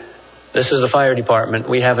street. This is the fire department.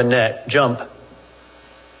 We have a net. Jump.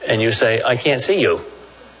 And you say, I can't see you.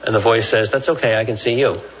 And the voice says, that's okay, I can see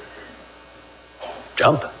you.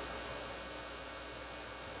 Jump.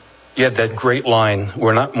 You had that great line,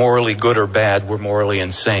 we're not morally good or bad, we're morally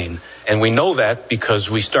insane. And we know that because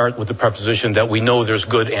we start with the preposition that we know there's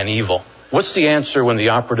good and evil. What's the answer when the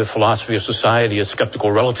operative philosophy of society is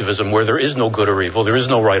skeptical relativism, where there is no good or evil, there is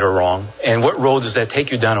no right or wrong? And what road does that take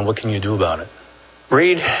you down, and what can you do about it?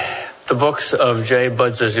 Read the books of J.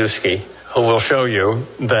 Budziszewski, who will show you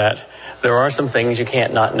that there are some things you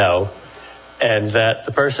can't not know, and that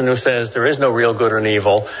the person who says there is no real good or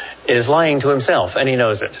evil is lying to himself, and he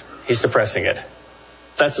knows it. He's suppressing it.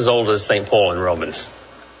 That's as old as St. Paul in Romans.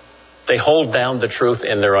 They hold down the truth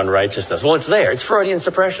in their unrighteousness. Well, it's there. It's Freudian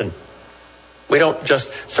suppression. We don't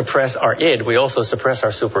just suppress our id, we also suppress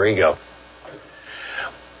our superego.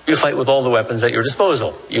 You fight with all the weapons at your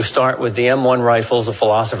disposal. You start with the M1 rifles of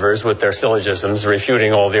philosophers with their syllogisms,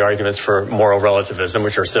 refuting all the arguments for moral relativism,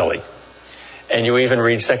 which are silly. And you even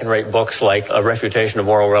read second-rate books like A Refutation of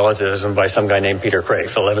Moral Relativism by some guy named Peter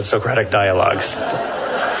Crave, 11 Socratic Dialogues.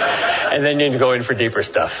 And then you need to go in for deeper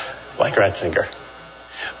stuff, like Ratzinger.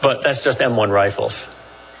 But that's just M1 rifles.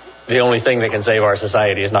 The only thing that can save our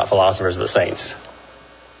society is not philosophers, but saints.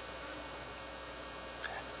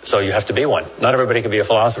 So you have to be one. Not everybody can be a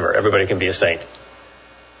philosopher. Everybody can be a saint.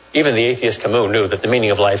 Even the atheist Camus knew that the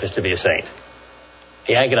meaning of life is to be a saint.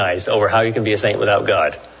 He agonized over how you can be a saint without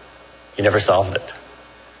God. He never solved it,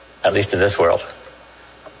 at least in this world.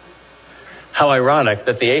 How ironic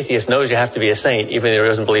that the atheist knows you have to be a saint even though he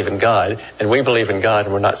doesn't believe in God, and we believe in God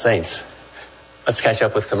and we're not saints. Let's catch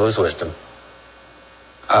up with Camus' wisdom.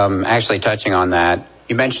 Actually, touching on that,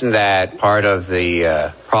 you mentioned that part of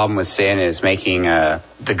the problem with sin is making the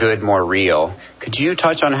good more real. Could you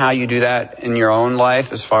touch on how you do that in your own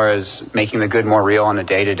life as far as making the good more real on a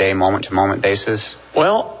day-to-day, moment-to-moment basis?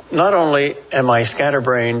 Well, not only am I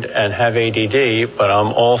scatterbrained and have ADD, but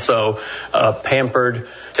I'm also a pampered,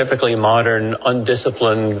 typically modern,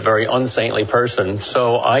 undisciplined, very unsaintly person.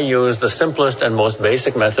 So I use the simplest and most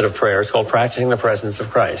basic method of prayer. It's called practicing the presence of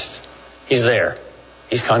Christ. He's there.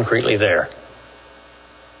 He's concretely there.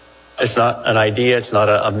 It's not an idea. It's not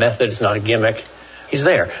a method. It's not a gimmick. He's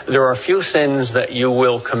there. There are a few sins that you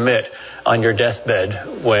will commit on your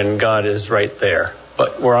deathbed when God is right there.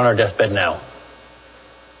 But we're on our deathbed now.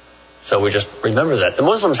 So we just remember that. The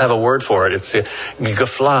Muslims have a word for it. It's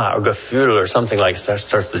ghafla or ghaful or something like that.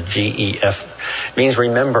 Starts with G-E-F. It means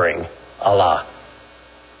remembering Allah.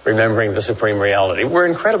 Remembering the supreme reality. We're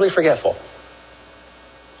incredibly forgetful.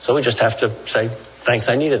 So we just have to say, thanks,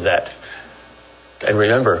 I needed that. And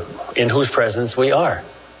remember in whose presence we are.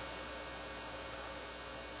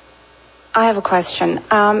 I have a question.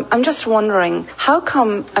 I'm just wondering, how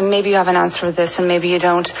come, and maybe you have an answer for this and maybe you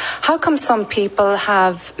don't, how come some people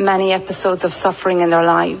have many episodes of suffering in their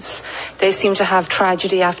lives? They seem to have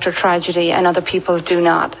tragedy after tragedy and other people do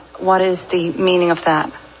not. What is the meaning of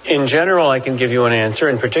that? In general, I can give you an answer.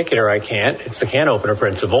 In particular, I can't. It's the can opener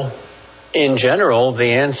principle. In general,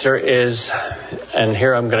 the answer is, and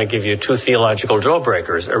here I'm going to give you two theological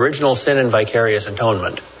jawbreakers, original sin and vicarious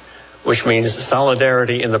atonement, which means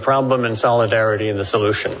solidarity in the problem and solidarity in the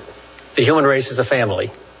solution. The human race is a family.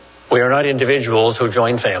 We are not individuals who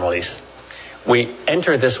join families. We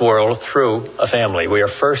enter this world through a family. We are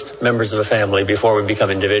first members of a family before we become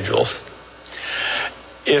individuals.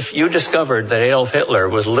 If you discovered that Adolf Hitler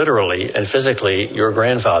was literally and physically your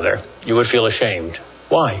grandfather, you would feel ashamed.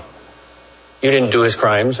 Why? You didn't do his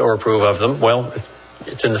crimes or approve of them. Well,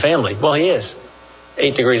 it's in the family. Well, he is.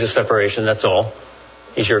 8 degrees of separation, that's all.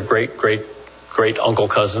 He's your great uncle,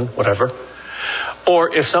 cousin, whatever.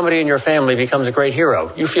 Or if somebody in your family becomes a great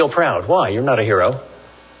hero, you feel proud. Why? You're not a hero.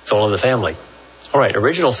 It's all in the family. All right,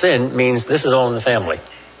 original sin means this is all in the family.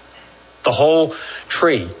 The whole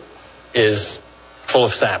tree is full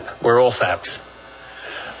of sap. We're all saps.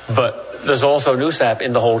 But there's also new sap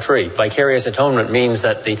in the whole tree. Vicarious atonement means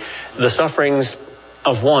that the sufferings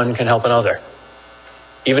of one can help another.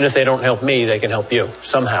 Even if they don't help me, they can help you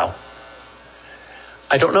somehow.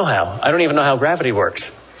 I don't know how. I don't even know how gravity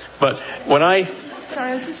works. But when I...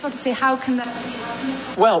 Sorry, I was just about to say, how can that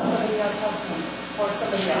be? Well,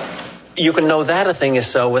 you can know that a thing is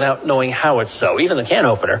so without knowing how it's so. Even the can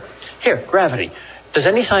opener. Here, gravity. Does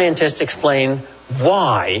any scientist explain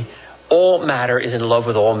why all matter is in love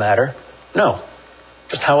with all matter? No.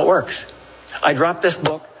 Just how it works. I drop this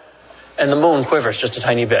book and the moon quivers just a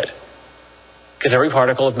tiny bit. Because every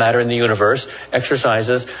particle of matter in the universe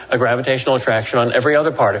exercises a gravitational attraction on every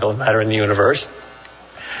other particle of matter in the universe,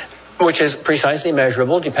 which is precisely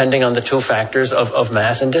measurable depending on the two factors of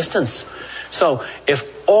mass and distance. So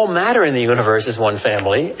if all matter in the universe is one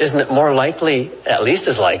family, isn't it more likely, at least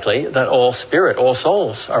as likely, that all spirit, all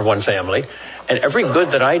souls are one family? And every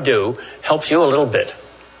good that I do helps you a little bit.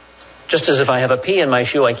 Just as if I have a pea in my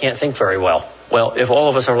shoe, I can't think very well. Well, if all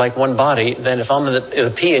of us are like one body, then if I'm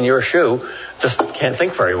the pea in your shoe, just can't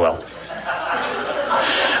think very well.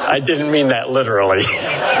 I didn't mean that literally.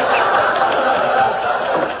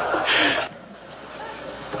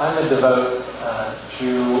 I'm a devout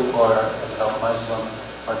Jew or a devout Muslim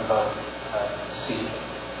or devout Sikh.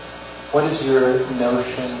 What is your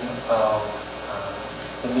notion of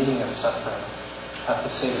the meaning of suffering? Have to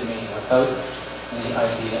say to me without the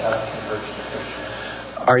idea of conversion to Christianity.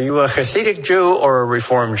 Are you a Hasidic Jew or a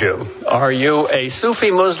Reformed Jew? Are you a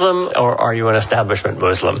Sufi Muslim or are you an establishment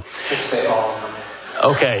Muslim? Just say all of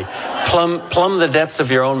them. Okay. Plumb the depths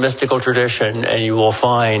of your own mystical tradition and you will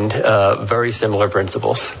find very similar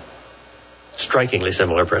principles. Strikingly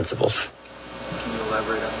similar principles. Can you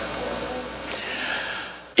elaborate on that?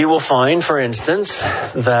 You will find, for instance,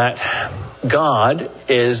 that God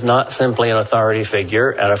is not simply an authority figure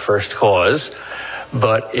and a first cause,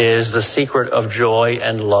 but is the secret of joy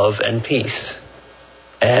and love and peace.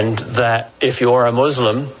 And that if you are a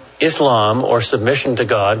Muslim, Islam, or submission to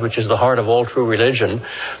God, which is the heart of all true religion,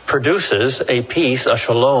 produces a peace, a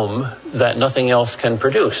shalom, that nothing else can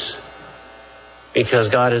produce. Because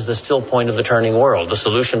God is the still point of the turning world, the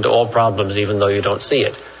solution to all problems, even though you don't see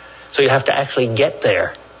it. So you have to actually get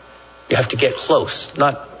there. You have to get close,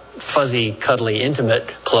 not fuzzy, cuddly, intimate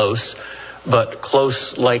close, but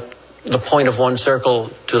close like the point of one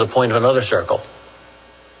circle to the point of another circle.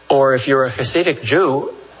 Or if you're a Hasidic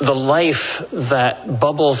Jew, the life that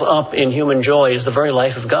bubbles up in human joy is the very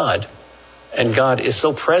life of God. And God is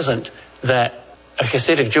so present that a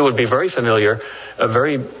Hasidic Jew would be very familiar,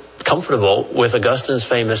 very comfortable with Augustine's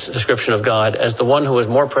famous description of God as the one who is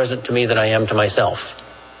more present to me than I am to myself.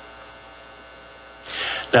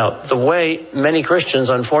 Now, the way many Christians,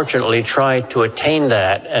 unfortunately, try to attain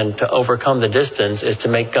that and to overcome the distance is to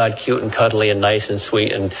make God cute and cuddly and nice and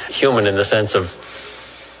sweet and human in the sense of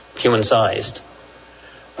human-sized.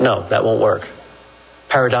 No, that won't work.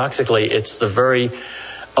 Paradoxically, it's the very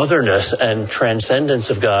otherness and transcendence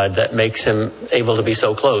of God that makes him able to be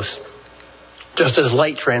so close. Just as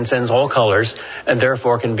light transcends all colors and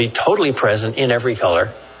therefore can be totally present in every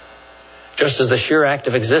color, just as the sheer act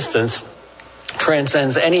of existence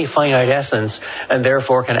transcends any finite essence and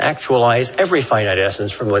therefore can actualize every finite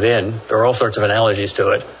essence from within. There are all sorts of analogies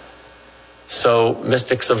to it. So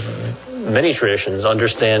mystics of many traditions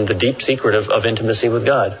understand the deep secret of intimacy with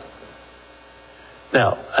God.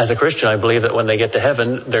 Now, as a Christian, I believe that when they get to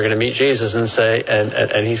heaven, they're going to meet Jesus and say,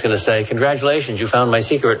 and he's going to say, "Congratulations, you found my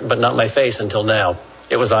secret, but not my face until now.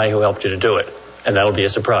 It was I who helped you to do it." And that'll be a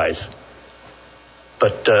surprise.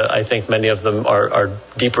 But I think many of them are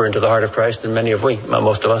deeper into the heart of Christ than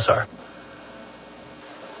most of us are.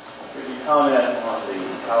 Could you comment on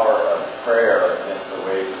the power of prayer against the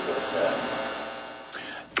wages of sin?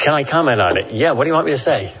 Can I comment on it? Yeah, what do you want me to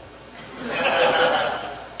say?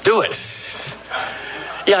 Do it.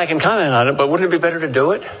 Yeah, I can comment on it, but wouldn't it be better to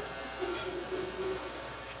do it?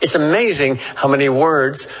 It's amazing how many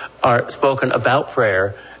words are spoken about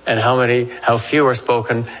prayer and how few are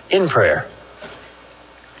spoken in prayer.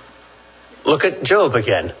 Look at Job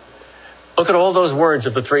again. Look at all those words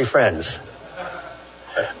of the three friends.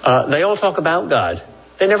 They all talk about God.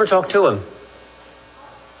 They never talk to him.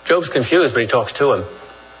 Job's confused, but he talks to him.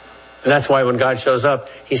 And that's why when God shows up,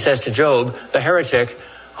 he says to Job, the heretic,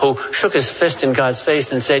 who shook his fist in God's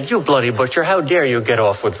face and said, "You bloody butcher, how dare you get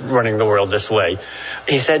off with running the world this way?"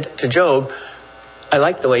 He said to Job, "I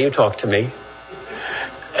like the way you talk to me."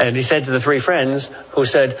 And he said to the three friends who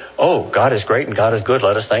said, "Oh, God is great and God is good.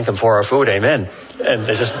 Let us thank him for our food. Amen." And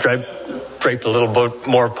they just draped a little bit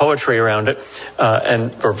more poetry around it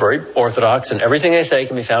and were very orthodox. And everything they say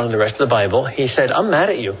can be found in the rest of the Bible. He said, "I'm mad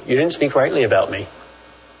at you. You didn't speak rightly about me."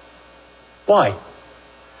 Why?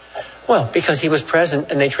 Well, because he was present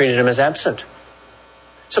and they treated him as absent.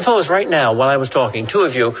 Suppose right now, while I was talking, two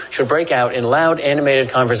of you should break out in loud, animated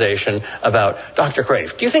conversation about Dr.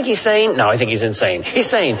 Crave. Do you think he's sane? No, I think he's insane. He's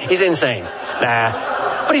sane. He's insane.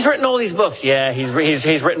 Nah. But he's written all these books. Yeah, he's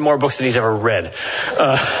written more books than he's ever read.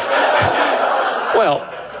 Well,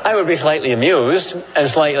 I would be slightly amused and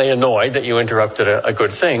slightly annoyed that you interrupted a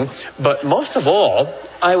good thing. But most of all,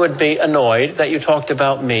 I would be annoyed that you talked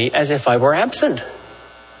about me as if I were absent.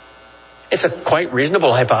 It's a quite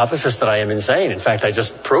reasonable hypothesis that I am insane. In fact, I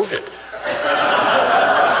just proved it.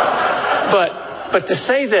 But to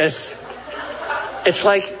say this, it's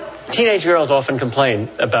like teenage girls often complain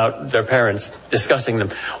about their parents discussing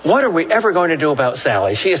them. What are we ever going to do about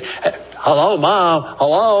Sally? She is, "Hello, Mom.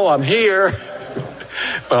 Hello, I'm here."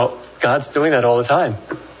 Well, God's doing that all the time.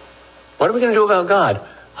 What are we going to do about God?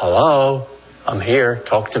 "Hello, I'm here.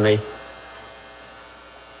 Talk to me."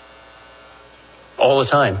 All the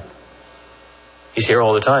time. He's here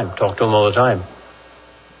all the time. Talk to him all the time.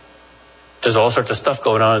 There's all sorts of stuff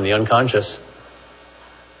going on in the unconscious.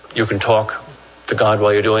 You can talk to God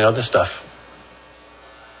while you're doing other stuff.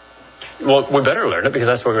 Well, we better learn it because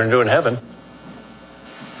that's what we're going to do in heaven.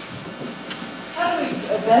 How do we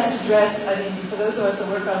best address, for those of us that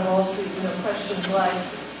work on Wall Street, questions like,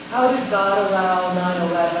 how did God allow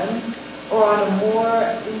 9/11? Or on a more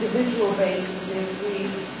individual basis, if we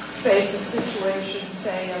face a situation,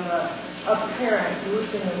 say, of a parent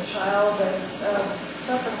losing a child that's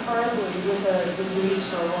suffered horribly with a disease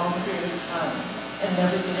for a long period of time and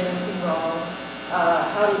never did anything wrong,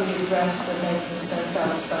 how do we address the making sense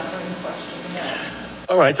out of suffering question next?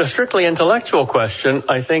 All right, the strictly intellectual question,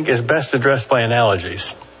 I think, is best addressed by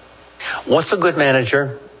analogies. What's a good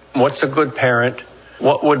manager? What's a good parent?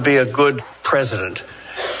 What would be a good president?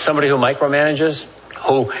 Somebody who micromanages,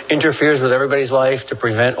 who interferes with everybody's life to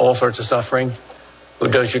prevent all sorts of suffering, who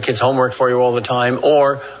does your kids' homework for you all the time,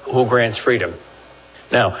 or who grants freedom.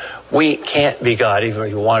 Now, we can't be God even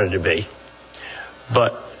if we wanted to be.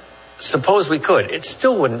 But suppose we could. It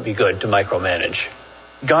still wouldn't be good to micromanage.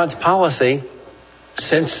 God's policy,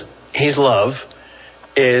 since He's love,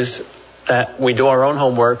 is that we do our own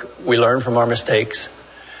homework, we learn from our mistakes,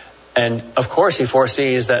 and of course He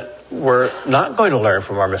foresees that we're not going to learn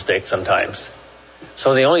from our mistakes sometimes.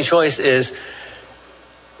 So the only choice is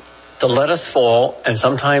to let us fall and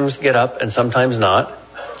sometimes get up and sometimes not,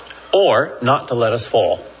 or not to let us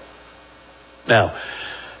fall. Now,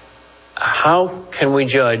 how can we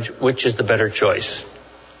judge which is the better choice?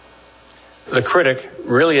 The critic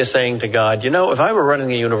really is saying to God, if I were running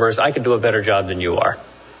the universe, I could do a better job than you are.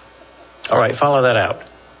 All right, follow that out.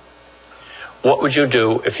 What would you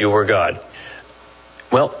do if you were God?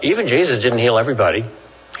 Well, even Jesus didn't heal everybody.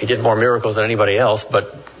 He did more miracles than anybody else,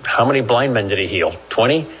 but how many blind men did He heal?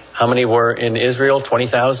 20? How many were in Israel?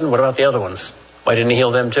 20,000? What about the other ones? Why didn't He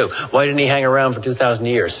heal them too? Why didn't He hang around for 2,000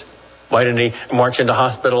 years? Why didn't He march into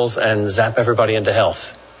hospitals and zap everybody into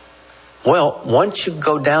health? Well, once you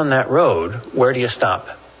go down that road, where do you stop?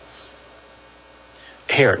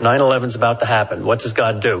 Here, 9/11's about to happen. What does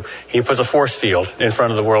God do? He puts a force field in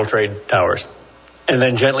front of the World Trade Towers and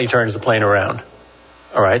then gently turns the plane around.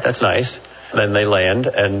 All right, that's nice. Then they land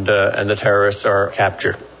and the terrorists are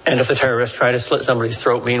captured. And if the terrorists try to slit somebody's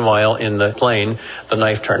throat meanwhile in the plane, the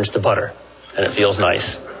knife turns to butter and it feels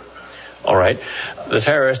nice. All right. The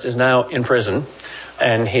terrorist is now in prison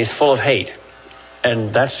and he's full of hate.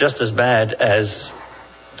 And that's just as bad as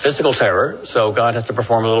physical terror. So God has to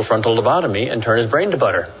perform a little frontal lobotomy and turn his brain to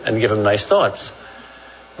butter and give him nice thoughts.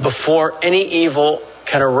 Before any evil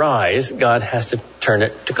can arise, God has to turn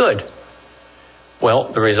it to good. Well,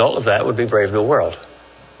 the result of that would be Brave New World,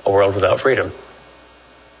 a world without freedom.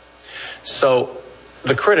 So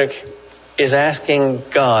the critic is asking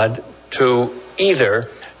God to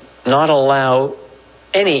either not allow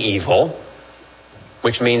any evil,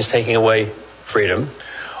 which means taking away freedom,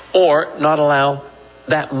 or not allow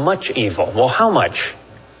that much evil. Well, how much?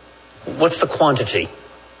 What's the quantity?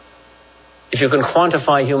 If you can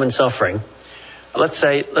quantify human suffering, let's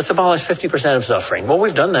abolish 50% of suffering. Well,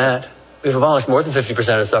 we've done that. We've abolished more than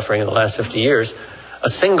 50% of suffering in the last 50 years. A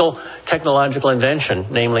single technological invention,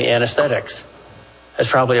 namely anesthetics, has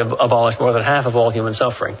probably abolished more than half of all human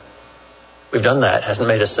suffering. We've done that. Hasn't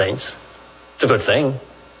made us saints. It's a good thing.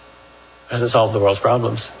 Hasn't solved the world's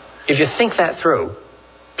problems. If you think that through,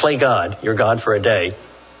 play God, you're God for a day,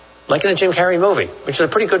 like in a Jim Carrey movie, which is a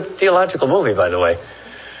pretty good theological movie, by the way.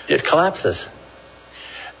 It collapses.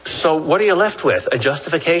 So what are you left with? A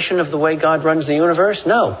justification of the way God runs the universe?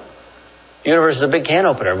 No. The universe is a big can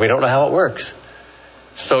opener. We don't know how it works.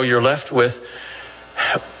 So you're left with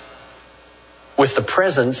the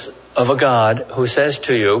presence of a God who says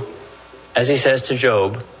to you, as he says to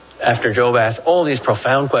Job, after Job asked all these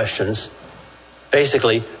profound questions,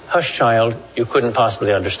 basically, hush, child, you couldn't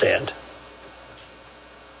possibly understand.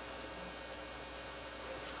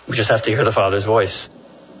 We just have to hear the Father's voice.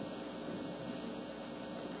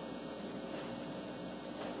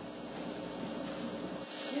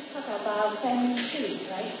 Let's talk about family tree,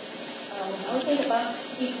 right? I would think about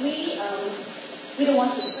if we don't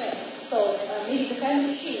want to pray, so maybe the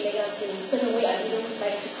family tree make us in a certain way. I don't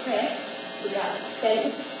like to pray to God.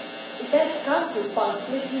 Then is that God's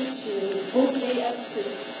responsibility to motivate us to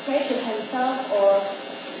pray to Himself, or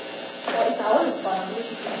it's our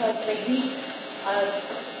responsibility because we are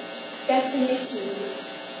destined to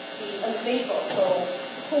be unfaithful?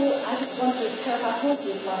 So I just want to clarify whose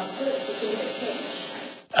responsibility to make a change.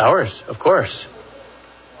 Ours, of course.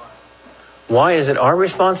 Why is it our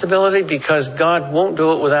responsibility? Because God won't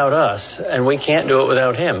do it without us, and we can't do it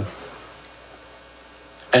without Him.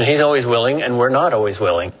 And He's always willing, and we're not always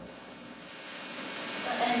willing.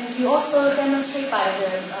 And you also demonstrate by the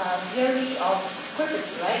theory of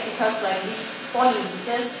purity, right? Because we fall in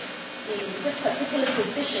this particular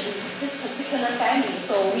position, this particular family,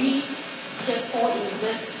 so we just fall in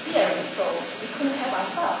this theory, so we couldn't help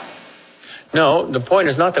ourselves. No, the point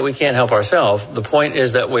is not that we can't help ourselves. The point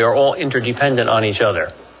is that we are all interdependent on each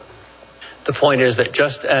other. The point is that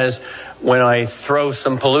just as when I throw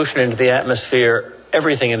some pollution into the atmosphere,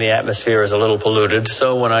 everything in the atmosphere is a little polluted,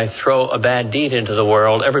 so when I throw a bad deed into the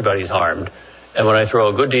world, everybody's harmed. And when I throw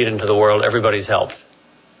a good deed into the world, everybody's helped.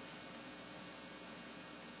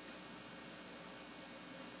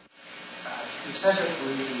 You said that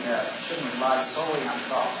we shouldn't rely solely on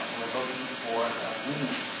thought. We're looking for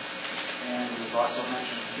meaning. And you've also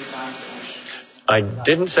mentioned a few times that we should just... I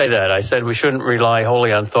didn't say that. I said we shouldn't rely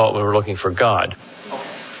wholly on thought when we're looking for God. Okay.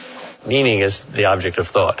 Meaning is the object of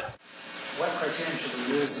thought. What criterion should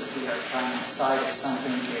we use if we are trying to decide if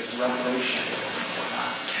something is revelation or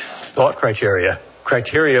not? Thought criteria.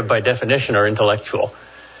 Criteria, by definition, are intellectual.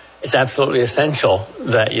 It's absolutely essential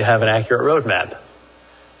that you have an accurate roadmap,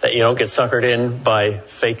 that you don't get suckered in by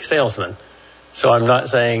fake salesmen. So I'm not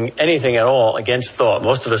saying anything at all against thought.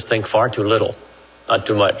 Most of us think far too little, not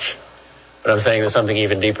too much. But I'm saying there's something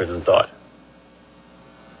even deeper than thought.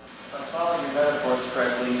 If I'm following your metaphors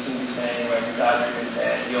correctly, you seem to be saying, like, God created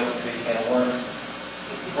man, he opens a big can of worms.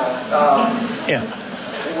 Yeah.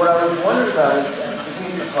 What I was wondering about is, at the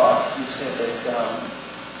beginning of your talk, you said that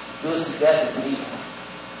realistic death is an evil.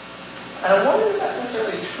 And I wonder if that's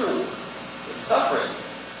necessarily true. It's suffering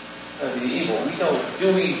of the evil. We don't,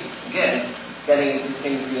 again, getting into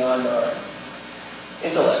things beyond our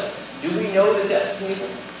intellect, do we know that death is an evil?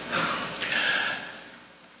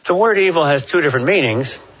 The word evil has two different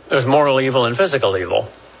meanings. There's moral evil and physical evil.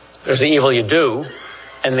 There's the evil you do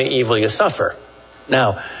and the evil you suffer.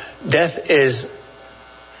 Now, death is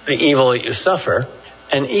the evil that you suffer,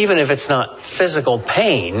 and even if it's not physical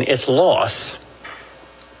pain, it's loss.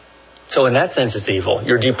 So in that sense, it's evil.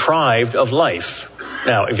 You're deprived of life.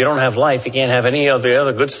 Now, if you don't have life, you can't have any of the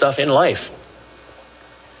other good stuff in life.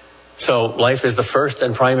 So life is the first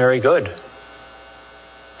and primary good.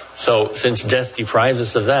 So since death deprives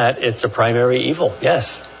us of that, it's a primary evil,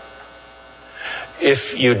 yes.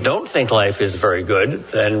 If you don't think life is very good,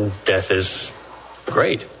 then death is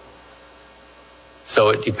great. So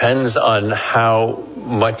it depends on how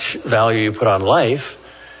much value you put on life,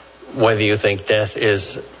 whether you think death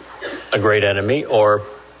is a great enemy or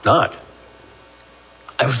not.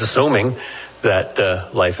 I was assuming that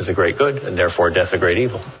life is a great good and therefore death a great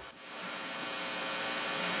evil.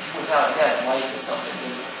 Without death, life is something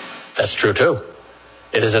evil. That's true too.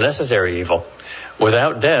 It is a necessary evil.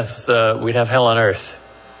 Without death, we'd have hell on earth.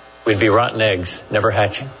 We'd be rotten eggs, never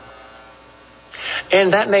hatching.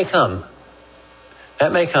 And that may come.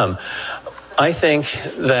 That may come. I think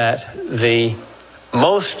that the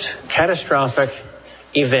most catastrophic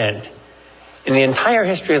event in the entire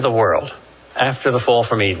history of the world after the fall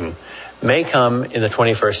from Eden may come in the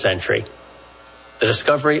 21st century. The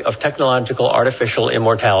discovery of technological artificial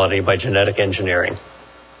immortality by genetic engineering.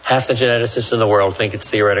 Half the geneticists in the world think it's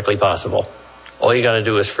theoretically possible. All you got to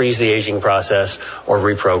do is freeze the aging process or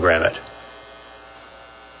reprogram it.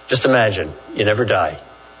 Just imagine, you never die.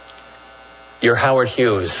 You're Howard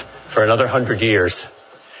Hughes for another 100 years.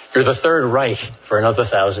 You're the Third Reich for another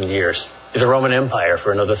 1,000 years. You're the Roman Empire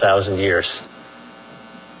for another 1,000 years.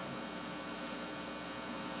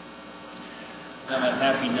 On that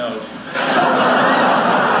happy note,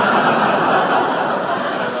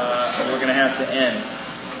 we're going to have to end.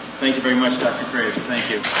 Thank you very much, Dr. Graves. Thank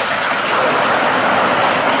you.